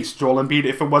fucking face, Joel Embiid,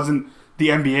 if it wasn't the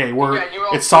NBA where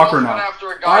it's soccer now.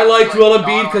 I like Joel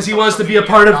Embiid because he wants to be a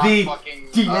part of the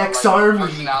DX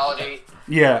Army.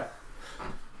 Yeah.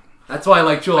 That's why I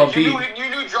like Joel Embiid. You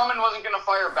knew Drummond wasn't going to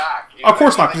fire back. Of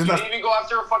course not. You didn't even go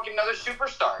after a fucking another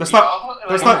superstar. That's not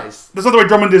the way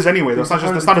Drummond is anyway. That's not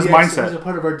his mindset. He's a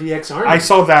part of our DX Army. I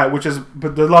saw that,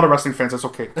 but there's a lot of wrestling fans. That's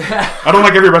okay. I don't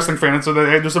like every wrestling fan, so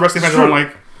there's the wrestling fans I don't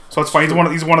like. So it's fine.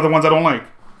 He's one of the ones I don't like.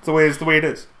 It's the way it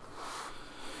is.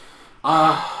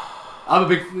 I'm a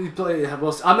big player.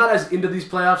 Well, I'm not as into these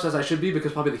playoffs as I should be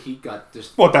because probably the Heat got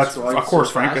just. Well, that's of course,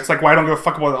 Frank. Fast. It's like why I don't give a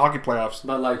fuck about the hockey playoffs.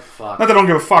 But fuck. Not that I don't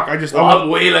give a fuck. I'm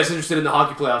way less interested in the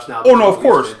hockey playoffs now. Oh no, of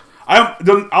course.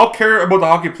 I'll care about the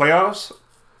hockey playoffs.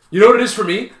 You know what it is for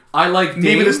me? I like Dame.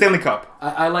 Maybe the Stanley Cup.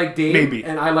 I like Dame. Maybe.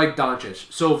 And I like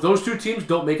Doncic. So if those two teams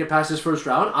don't make it past this first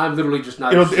round, I'm literally just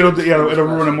not. It'll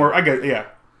ruin it more. I get it. Yeah.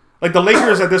 Like the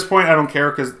Lakers at this point, I don't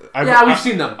care because we've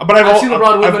seen them. But I've seen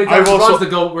LeBron win many times. LeBron's the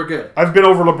GOAT. We're good. I've been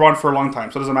over LeBron for a long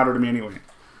time, so it doesn't matter to me anyway.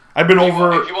 I've been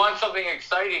over. If you want something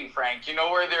exciting, Frank, you know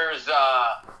where there's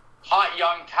hot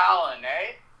young talent,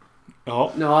 eh?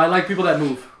 Oh no, I like people that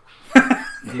move.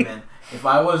 Hey man, if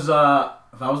I was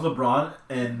If I was LeBron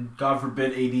and God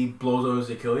forbid AD blows out his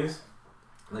Achilles,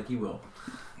 like he will.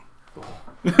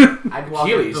 I'd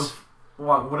Achilles.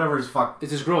 Whatever his fuck.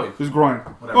 It's his groin. His groin.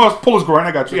 Whatever. Oh, pull his groin.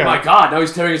 I got you. Yeah. My God, now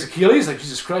he's tearing his Achilles? Like,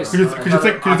 Jesus Christ. Could you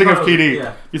think of KD?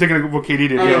 Yeah. You're thinking of what KD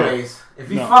did. Yeah. Anyways, if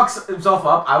he fucks himself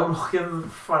up, I would walk in the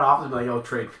front office and be like, yo,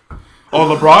 trade.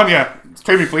 Oh, LeBron? Yeah.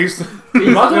 Trade me, please.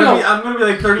 I'm gonna be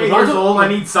like 38 years old. I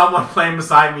need someone playing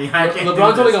beside me. I can't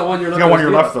LeBron's do only this. got 1 year left. He's got 1 year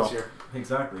left, though. this year.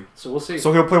 Exactly. So we'll see.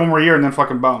 So he'll play one more year and then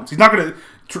fucking bounce. He's not going to...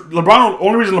 LeBron,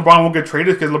 only reason LeBron won't get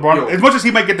traded is because LeBron, as much as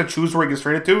he might get to choose where he gets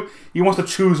traded to, he wants to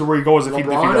choose where he goes if he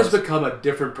LeBron does. has become a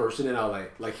different person in LA.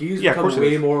 Like, he's Yeah, of become course he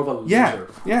way is. more of a loser.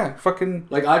 Yeah, fucking...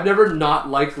 Like, I've never not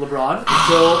liked LeBron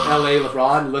until LA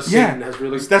LeBron has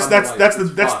really that's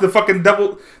the fucking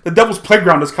devil. The devil's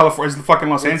playground is California. Is the fucking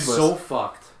Los Angeles. So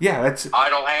fucked. Yeah, that's...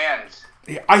 Idle hands.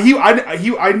 I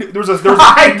knew there was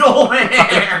Idle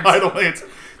hands. idle hands.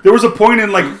 There was a point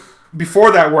in like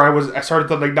before that where I started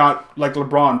to like not like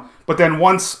LeBron, but then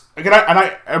once again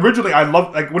I originally I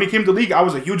loved like when he came to the league I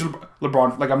was a huge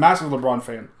LeBron, like a massive LeBron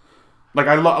fan. Like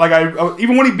I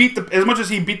even when he beat as much as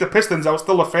he beat the Pistons, I was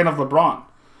still a fan of LeBron.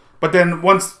 But then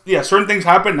once certain things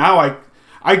happened, now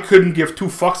I couldn't give two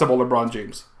fucks about LeBron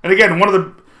James. And again, one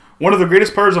of the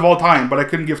greatest players of all time, but I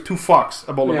couldn't give two fucks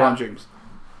about LeBron James.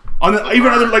 Even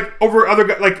other like over other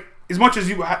guys, like as much as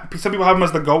some people have him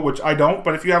as the GOAT, which I don't.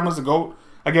 But if you have him as the GOAT,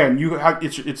 again, you have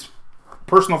it's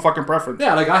personal fucking preference.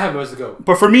 Yeah, like I have him as the GOAT.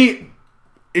 But for me,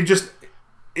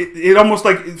 it almost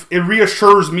like it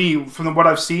reassures me from what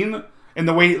I've seen and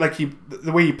the way like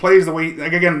the way he plays, the way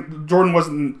like again Jordan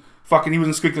wasn't fucking, he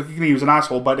wasn't squeaky clean, he was an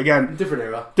asshole. But again, Different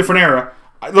era.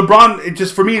 LeBron, it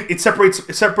just for me, it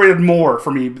separated more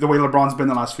for me the way LeBron's been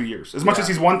the last few years. As much as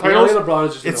he's won titles, LeBron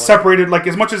is just it's separated. Like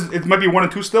as much as it might be 1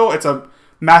 and 2 still, it's a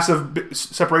massive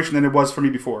separation than it was for me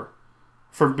before,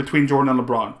 between Jordan and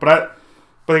LeBron.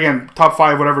 But again, top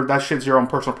 5, whatever, that shit's your own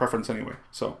personal preference anyway.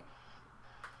 So,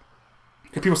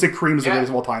 because people say Kareem's the greatest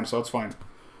of all time, so it's fine.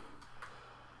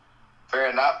 Fair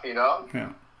enough, you know. Yeah,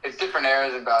 it's different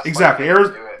eras in basketball. exactly.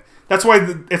 Eras. That's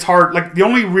why it's hard. Like the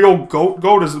only real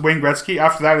goat is Wayne Gretzky.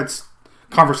 After that, it's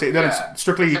conversation. Then it's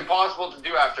strictly. It's impossible to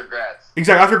do after Gretz.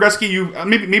 Exactly. After Gretzky, you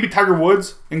maybe Tiger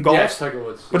Woods in golf. Yes, Tiger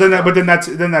Woods. But then that's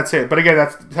it. But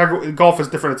again, golf is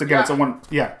different. It's again, it's a one.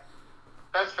 Yeah.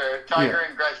 That's fair. Tiger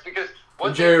and Gretz, because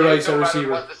what Jerry Rice at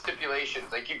receiver. What the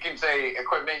stipulations? Like you can say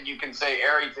equipment, you can say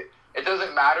area. It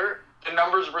doesn't matter. The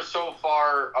numbers were so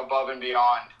far above and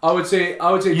beyond. I would say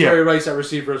Jerry Rice at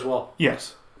receiver as well.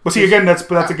 Yes. But see, again, that's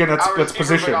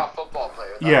position. Not football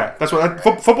player. Yeah, that's what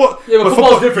football. Yeah, but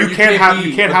football different. You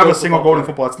can't have a single goal in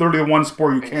football. It's literally the one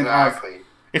sport you can't have.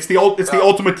 It's the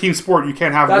ultimate team sport. You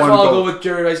can't have one. That's why I'll goal. go with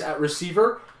Jerry Rice at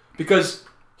receiver because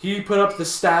he put up the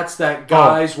stats that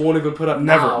guys won't even put up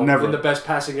never in the best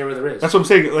passing area there is. That's what I'm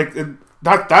saying. Like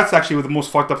that's actually the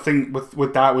most fucked up thing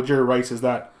with Jerry Rice is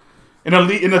that in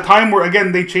a time where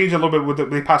again they changed a little bit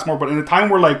they pass more, but in a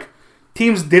time where like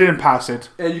teams didn't pass it,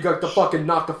 and you got to fucking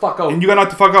knock the fuck out,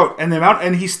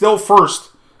 and he's still first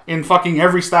in fucking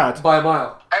every stat by a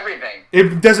mile. Everything.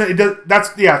 It does. That's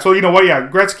yeah. So you know what? Yeah,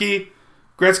 Gretzky,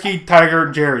 Tiger,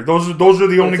 Jerry. Those are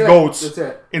the only goats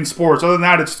in sports. Other than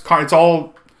that, it's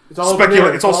all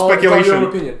speculation. It's all speculation. It's all your own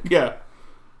opinion. Yeah.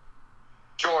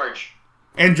 George.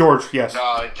 And George, yes.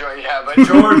 No, but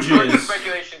George is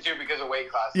speculation too because of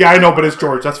weight class. Yeah, I know, but it's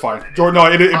George. That's fine. George, no,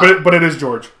 but it is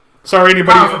George. Sorry,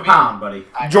 anybody. Pound for pound, buddy.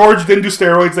 George didn't do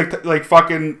steroids like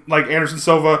fucking like Anderson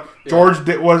Silva. George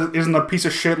isn't a piece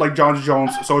of shit like John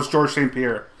Jones. So it's George St.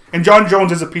 Pierre. And John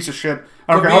Jones is a piece of shit.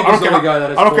 I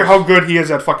don't care how good he is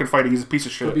at fucking fighting. He's a piece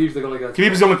of shit. Khabib's the only guy.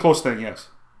 Khabib's the only close thing, yes.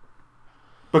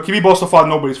 But Khabib also fought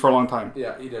nobodies for a long time.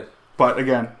 Yeah, he did. But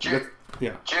again,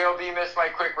 yeah. JLB missed my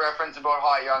quick reference about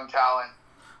hot young talent.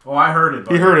 Oh, I heard it.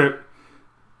 Buddy. He heard it.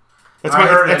 The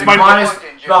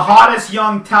hottest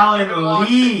young talent in the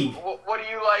league. What do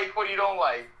you like? What do you don't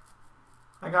like?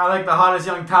 I like the hottest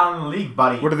young talent in the league,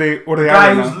 buddy. What are they? The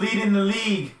guy who's leading the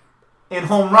league in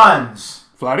home runs.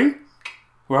 Vladdy?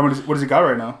 Well, what does he got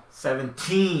right now?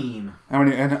 17. How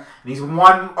many? And he's 1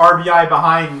 RBI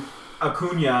behind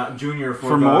Acuna Jr.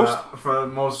 for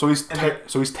most. So he's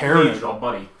tearing it,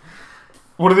 buddy.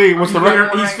 What are they? What's the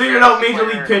record? He's figured out major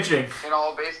league pitching in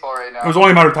all of baseball right now. It was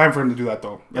only a matter of time for him to do that,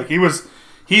 though. Like he's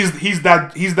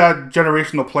that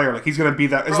generational player. Like he's gonna be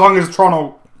that as long as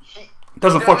Toronto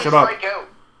doesn't fuck shit up.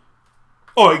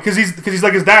 Oh, because he's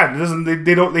like his dad.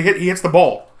 He hits the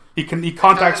ball. He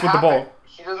contacts with the ball.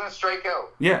 He doesn't strike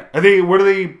out. Yeah. Where are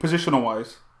they positional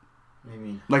wise? What do you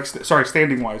mean? Like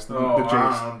standing wise, the Jays.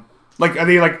 Wow. Like are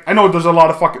they like? I know there's a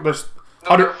lot of fucking. They're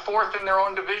fourth in their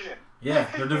own division. Yeah,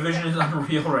 their division is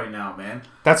unreal right now, man.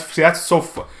 That's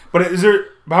so. But is there?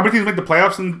 How many teams make the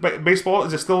playoffs in baseball?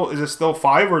 Is it still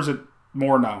 5 or is it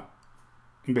more now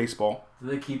in baseball? Do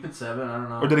they keep it 7? I don't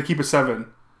know. Or did they keep it 7?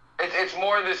 It's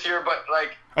more this year, but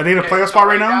like. Are they in a playoff spot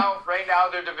right now? Right now,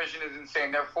 their division is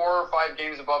insane. They're 4 or 5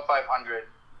 games above 500.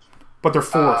 But they're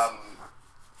 4th.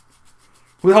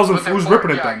 Who the hell's who's ripping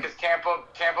it then? Because Tampa,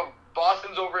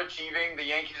 Boston's overachieving. The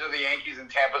Yankees are the Yankees, and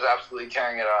Tampa's absolutely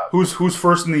tearing it up. Who's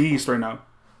first in the East right now?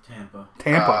 Tampa.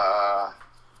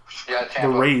 Yeah, Tampa.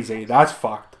 The Rays, that's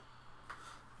fucked.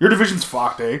 Your division's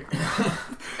fucked,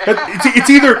 it's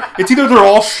either they're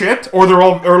all shit or they're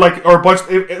all or a bunch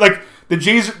like the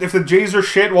Jays. If the Jays are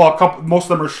shit, well,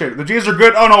 most of them are shit. The Jays are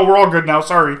good. Oh no, we're all good now.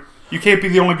 Sorry, you can't be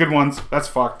the only good ones. That's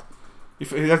fucked. I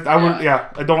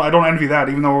don't envy that.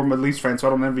 Even though I'm a Leafs fan, so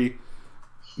I don't envy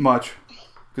much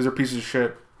because they're pieces of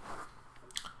shit.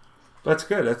 That's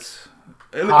good. That's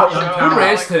Who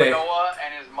raised today? Manoah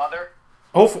and his mother.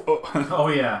 Oh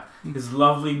yeah, his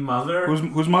lovely mother.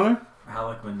 Whose mother?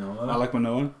 Alec Manoah. Alec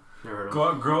Manoah.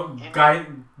 Guy,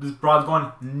 this broad's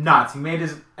going nuts. He made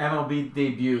his MLB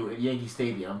debut at Yankee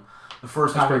Stadium. The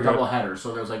first time in a doubleheader,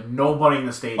 so there was like nobody in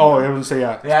the stadium. Oh, I was gonna say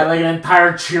yeah. They had like an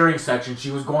entire cheering section. She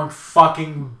was going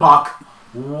fucking buck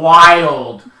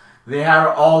wild. They had her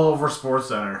all over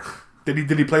SportsCenter.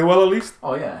 Did he play well at least?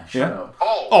 Oh yeah, shut up.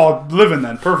 Oh, living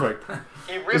then, perfect.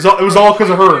 It was all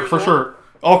because of her, for sure.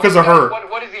 All because of her.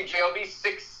 What is he? JLB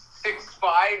 6'5",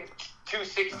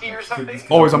 260 or something?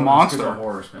 Oh, he's a monster.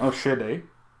 Horse, oh shit, eh?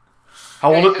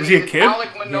 How old is he? A kid? Alec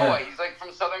Manoah. Yeah. He's like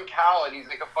from Southern Cal, and he's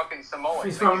like a fucking Samoan.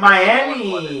 He's from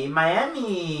Miami.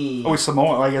 Oh, he's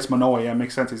Samoan. I guess Manoah. Yeah,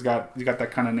 makes sense. He's got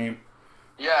that kind of name.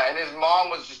 Yeah, and his mom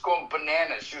was just going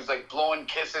bananas. She was like blowing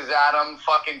kisses at him,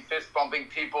 fucking fist bumping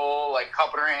people, like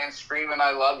cupping her hands, screaming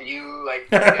 "I love you," like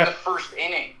in the first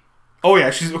inning. Oh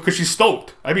yeah, because she's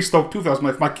stoked. I'd be stoked too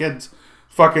if my kid's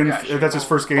fucking. That's his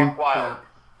first game. Buck wild.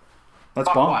 That's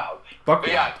bomb. Wild. Buck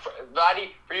but yeah, Vladdy,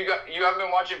 you haven't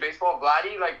been watching baseball.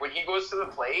 Vladdy, like when he goes to the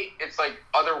plate, it's like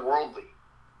otherworldly.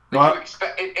 Like you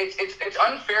expect, it's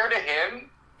unfair to him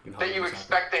that you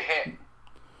expect to hit.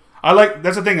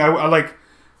 That's the thing. I like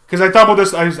because I thought about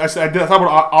this. I thought about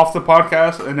it off the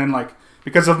podcast, and then like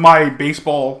because of my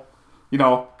baseball,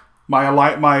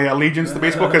 my allegiance to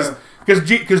baseball, because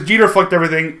Jeter fucked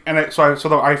everything, and I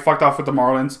fucked off with the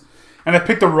Marlins, and I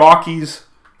picked the Rockies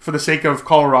for the sake of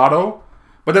Colorado.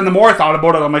 But then the more I thought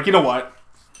about it, I'm like, you know what?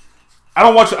 I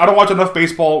don't watch enough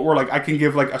baseball where like I can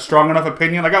give like a strong enough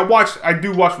opinion. Like I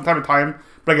do watch from time to time,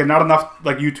 but again, not enough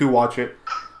like you two watch it.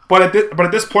 But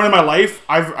at this point in my life,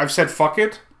 I've said fuck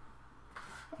it.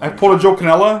 I pulled a Joe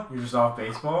Canella. You're just off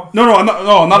baseball? No, I'm not.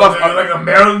 No, not off. Like a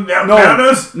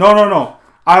Mariners? No.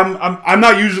 I'm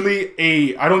not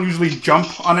usually I don't usually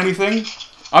jump on anything.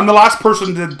 I'm the last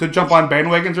person to jump on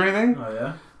bandwagons or anything. Oh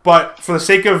yeah. But for the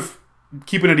sake of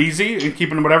keeping it easy and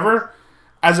keeping whatever,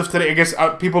 as of today, I guess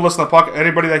people listen to the podcast,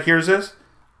 anybody that hears this,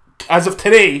 as of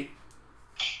today,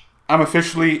 I'm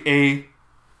officially a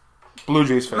Blue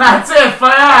Jays fan. That's it for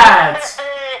that.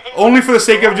 Only for the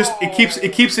sake of just it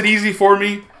keeps it easy for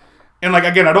me, and like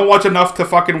again, I don't watch enough to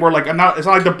fucking where like it's not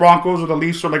like the Broncos or the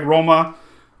Leafs or like Roma,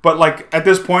 but like at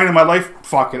this point in my life,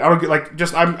 fuck it. I don't get like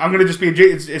just I'm gonna just be a Jay.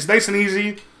 It's nice and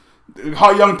easy.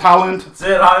 Hot young talent. That's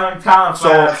it. Hot young talent.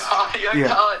 Hot young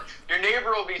talent. Your neighbor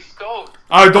will be stoked.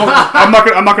 I'm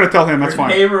not gonna tell him. That's fine.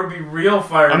 Your neighbor will be real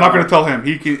fired. I'm not gonna tell him.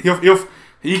 He can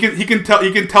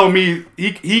tell me.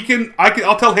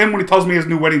 I'll tell him when he tells me his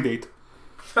new wedding date.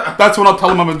 That's when I'll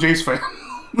tell him I'm a Jays fan.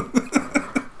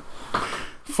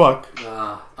 Fuck.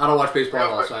 I don't watch baseball at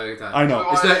all, so I think that. I know.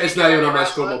 It's not even on my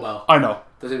school mobile. I know.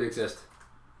 Doesn't even exist.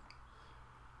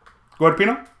 Go ahead,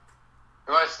 Pino.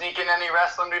 You want to sneak in any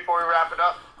wrestling before we wrap it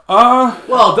up?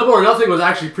 Well, Double or Nothing was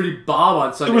actually pretty bomb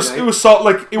on Sunday night. It was solid.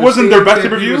 Like it wasn't their best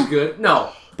pay-per-view. It was good.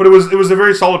 No, but it was a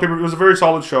very solid pay-per-view. It was a very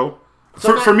solid show.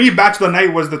 For me, Match of the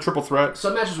Night was the triple threat.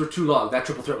 Some matches were too long. That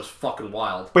triple threat was fucking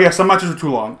wild. But yeah, some matches were too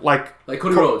long. Like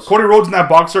Cody Rhodes. Cody Rhodes and that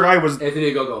boxer guy was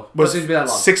Anthony Ogogo. Was be that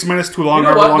long. 6 minutes too long. You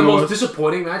know what? The most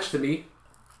disappointing match to me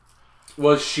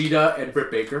was Shida and Britt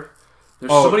Baker.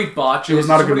 There's so many botches. It was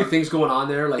not so many things going on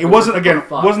there. Like it wasn't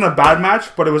wasn't a bad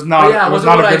match, but it was not. It was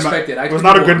not a good match. It was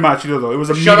not a good match either, though. It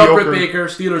was a Shut mediocre. up, Britt Baker,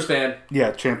 Steelers fan.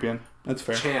 Yeah, champion. That's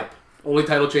fair. Champ. Only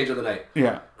title change of the night.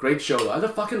 Yeah. Great show, though. I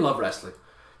fucking love wrestling.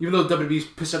 Even though WWE's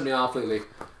pissing me off lately,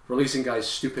 releasing guys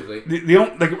stupidly.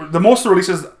 The most of the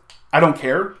releases, I don't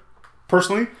care,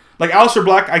 personally. Like Aleister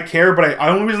Black, I care, but the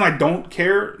only reason I don't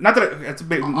care, not that it's a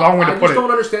big long way to put it. I just don't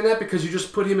understand that because you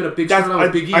just put him in a big storyline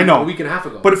with Big E a week and a half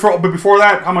ago. But before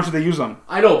that, how much did they use them?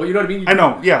 I know, but you know what I mean? I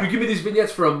know, yeah. You give me these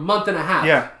vignettes for a month and a half.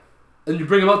 Yeah. and you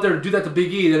bring him out there and do that to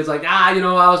Big E, then it's like,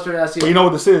 Alistair, I see. But you know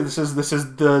what this is? This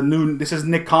is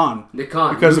Nick Khan. Nick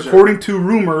Khan. Because loser. according to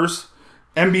rumors,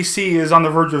 NBC is on the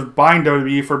verge of buying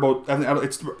WWE for about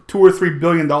it's $2 or $3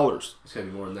 billion. It's gonna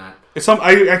be more than that. It's some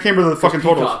I can't remember the fucking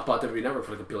totals. Peacock bought WWE Network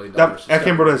for like $1 billion. I can't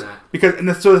remember what it is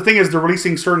because so the thing is they're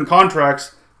releasing certain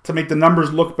contracts to make the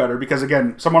numbers look better because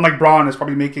again someone like Braun is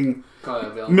probably making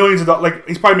millions of dollars. Like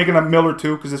he's probably making $1 million or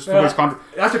 $2 because it's his contract.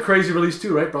 That's a crazy release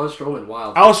too, right? Braun Strowman,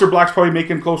 wild. Aleister Black's probably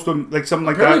making close to like something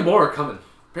like Apparently that. more are coming.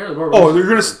 Apparently more. Oh, you're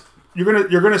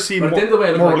gonna see more,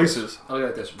 more releases. I'll look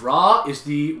at this. Raw is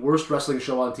the worst wrestling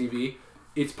show on TV.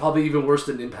 It's probably even worse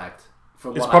than Impact.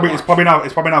 It's probably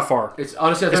not far. It's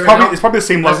honestly it's probably the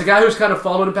same level. As a guy who's kind of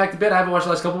followed Impact a bit, I haven't watched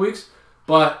the last couple weeks,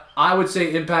 but I would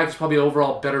say Impact is probably an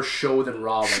overall better show than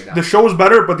Raw right now. The show is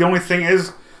better, but the only thing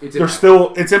is it's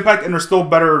Impact and there's still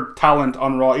better talent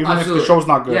on Raw, even if the show's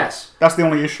not good. Yes, that's the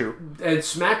only issue. And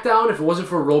SmackDown, if it wasn't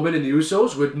for Roman and the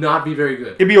Usos, would not be very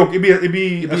good. It'd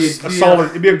be a solid.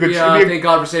 It'd be a good. Yeah, thank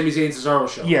God for Sami Zayn Cesaro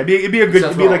show. Yeah, it'd be a good.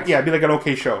 It'd be like an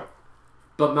okay show.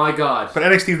 But my God. But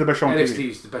NXT is the best show on TV. NXT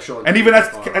is the best show on TV. And even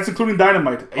that's including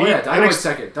Dynamite. Oh yeah, Dynamite's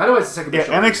second. Dynamite's the second best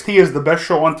show. NXT is the best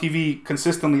show on TV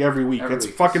consistently every week. It's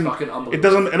fucking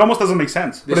unbelievable. It almost doesn't make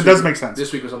sense. But it does make sense.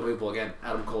 This week was unbelievable again.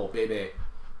 Adam Cole, baby.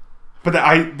 But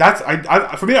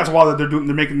for me that's wild that they're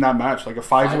making that match like a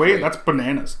 5-way. That's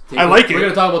bananas. I like it. We're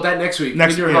gonna talk about that next week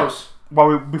in your house.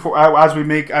 Well, as we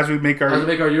make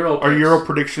our Euro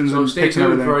predictions so and stay picks and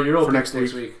tuned everything for our Euro for next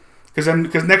week.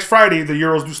 Because next Friday the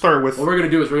Euros do start with. What we're gonna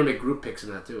do is we're gonna make group picks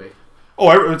in that too.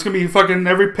 Oh, it's gonna be fucking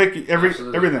every pick,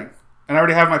 everything. And I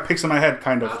already have my picks in my head,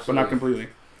 kind of, but not completely.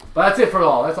 But that's it for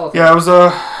all. That's all. Yeah, it was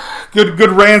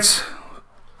good rants.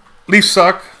 Leafs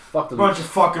suck. Fuck the bunch of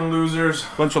fucking losers.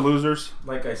 Bunch of losers.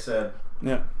 Like I said.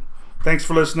 Yeah. Thanks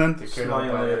for listening. Take care. See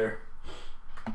you later.